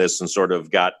up in this and sort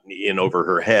of got in over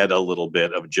her head a little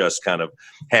bit of just kind of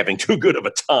having too good of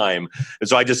a time. And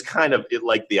so I just kind of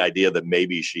liked the idea that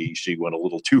maybe she went a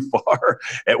little too far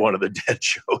at one of the Dead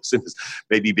shows and is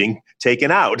maybe being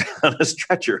taken out on a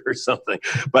stretcher or something.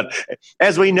 But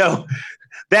as we know,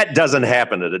 that doesn't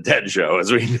happen at a Dead show, as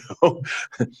we know.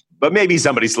 But maybe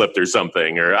somebody slipped or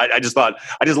something. Or I just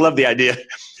love the idea.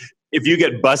 If you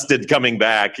get busted coming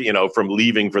back, from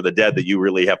leaving for the Dead, that you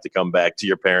really have to come back to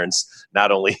your parents,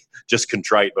 not only just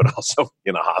contrite, but also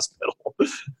in a hospital.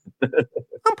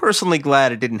 I'm personally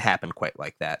glad it didn't happen quite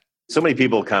like that. So many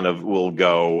people kind of will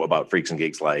go about Freaks and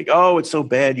Geeks like, oh, it's so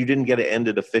bad you didn't get it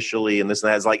ended officially and this and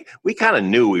that. It's like, we kind of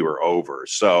knew we were over.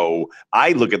 So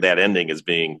I look at that ending as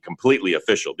being completely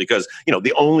official because,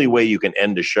 the only way you can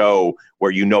end a show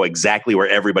where you know exactly where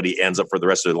everybody ends up for the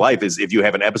rest of their life is if you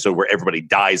have an episode where everybody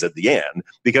dies at the end.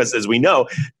 Because as we know,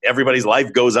 everybody's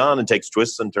life goes on and takes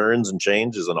twists and turns and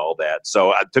changes and all that.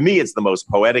 So to me, it's the most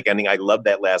poetic ending. I love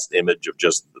that last image of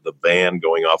just the van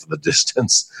going off in the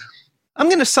distance. I'm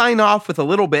going to sign off with a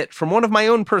little bit from one of my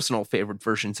own personal favorite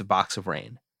versions of Box of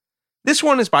Rain. This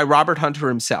one is by Robert Hunter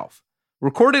himself,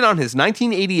 recorded on his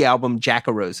 1980 album Jack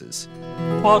o' Roses.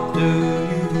 What do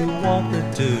you want me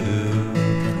to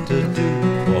do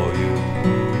for you,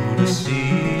 to see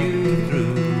you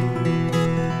through?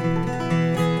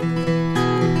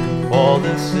 For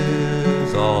this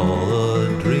is all a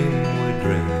dream we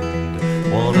dreamed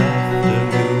one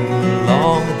afternoon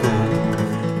long ago.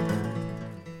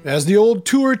 As the old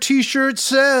tour t-shirt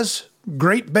says,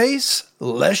 great bass,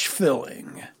 less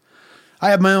filling. I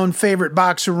have my own favorite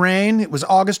Box of Rain. It was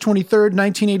August 23rd,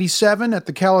 1987 at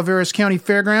the Calaveras County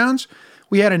Fairgrounds.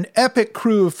 We had an epic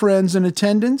crew of friends in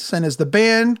attendance, and as the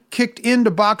band kicked into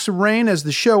Box of Rain as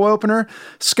the show opener,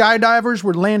 skydivers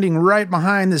were landing right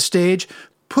behind the stage,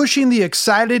 pushing the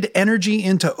excited energy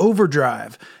into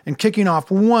overdrive and kicking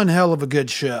off one hell of a good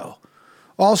show.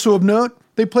 Also of note,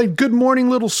 they played Good Morning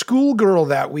Little Schoolgirl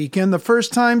that weekend, the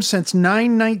first time since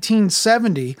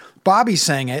 1970. Bobby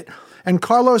sang it, and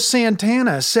Carlos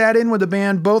Santana sat in with the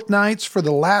band both nights for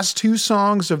the last two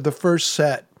songs of the first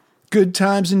set. Good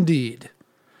times indeed.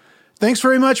 Thanks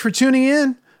very much for tuning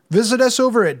in. Visit us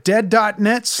over at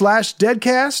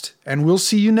dead.net/deadcast, and we'll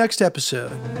see you next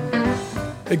episode.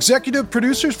 Executive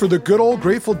producers for the Good Old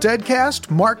Grateful Deadcast,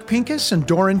 Mark Pincus and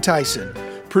Doran Tyson.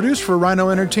 Produced for Rhino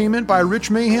Entertainment by Rich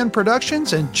Mahan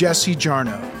Productions and Jesse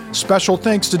Jarno. Special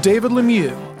thanks to David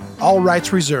Lemieux. All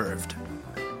rights reserved.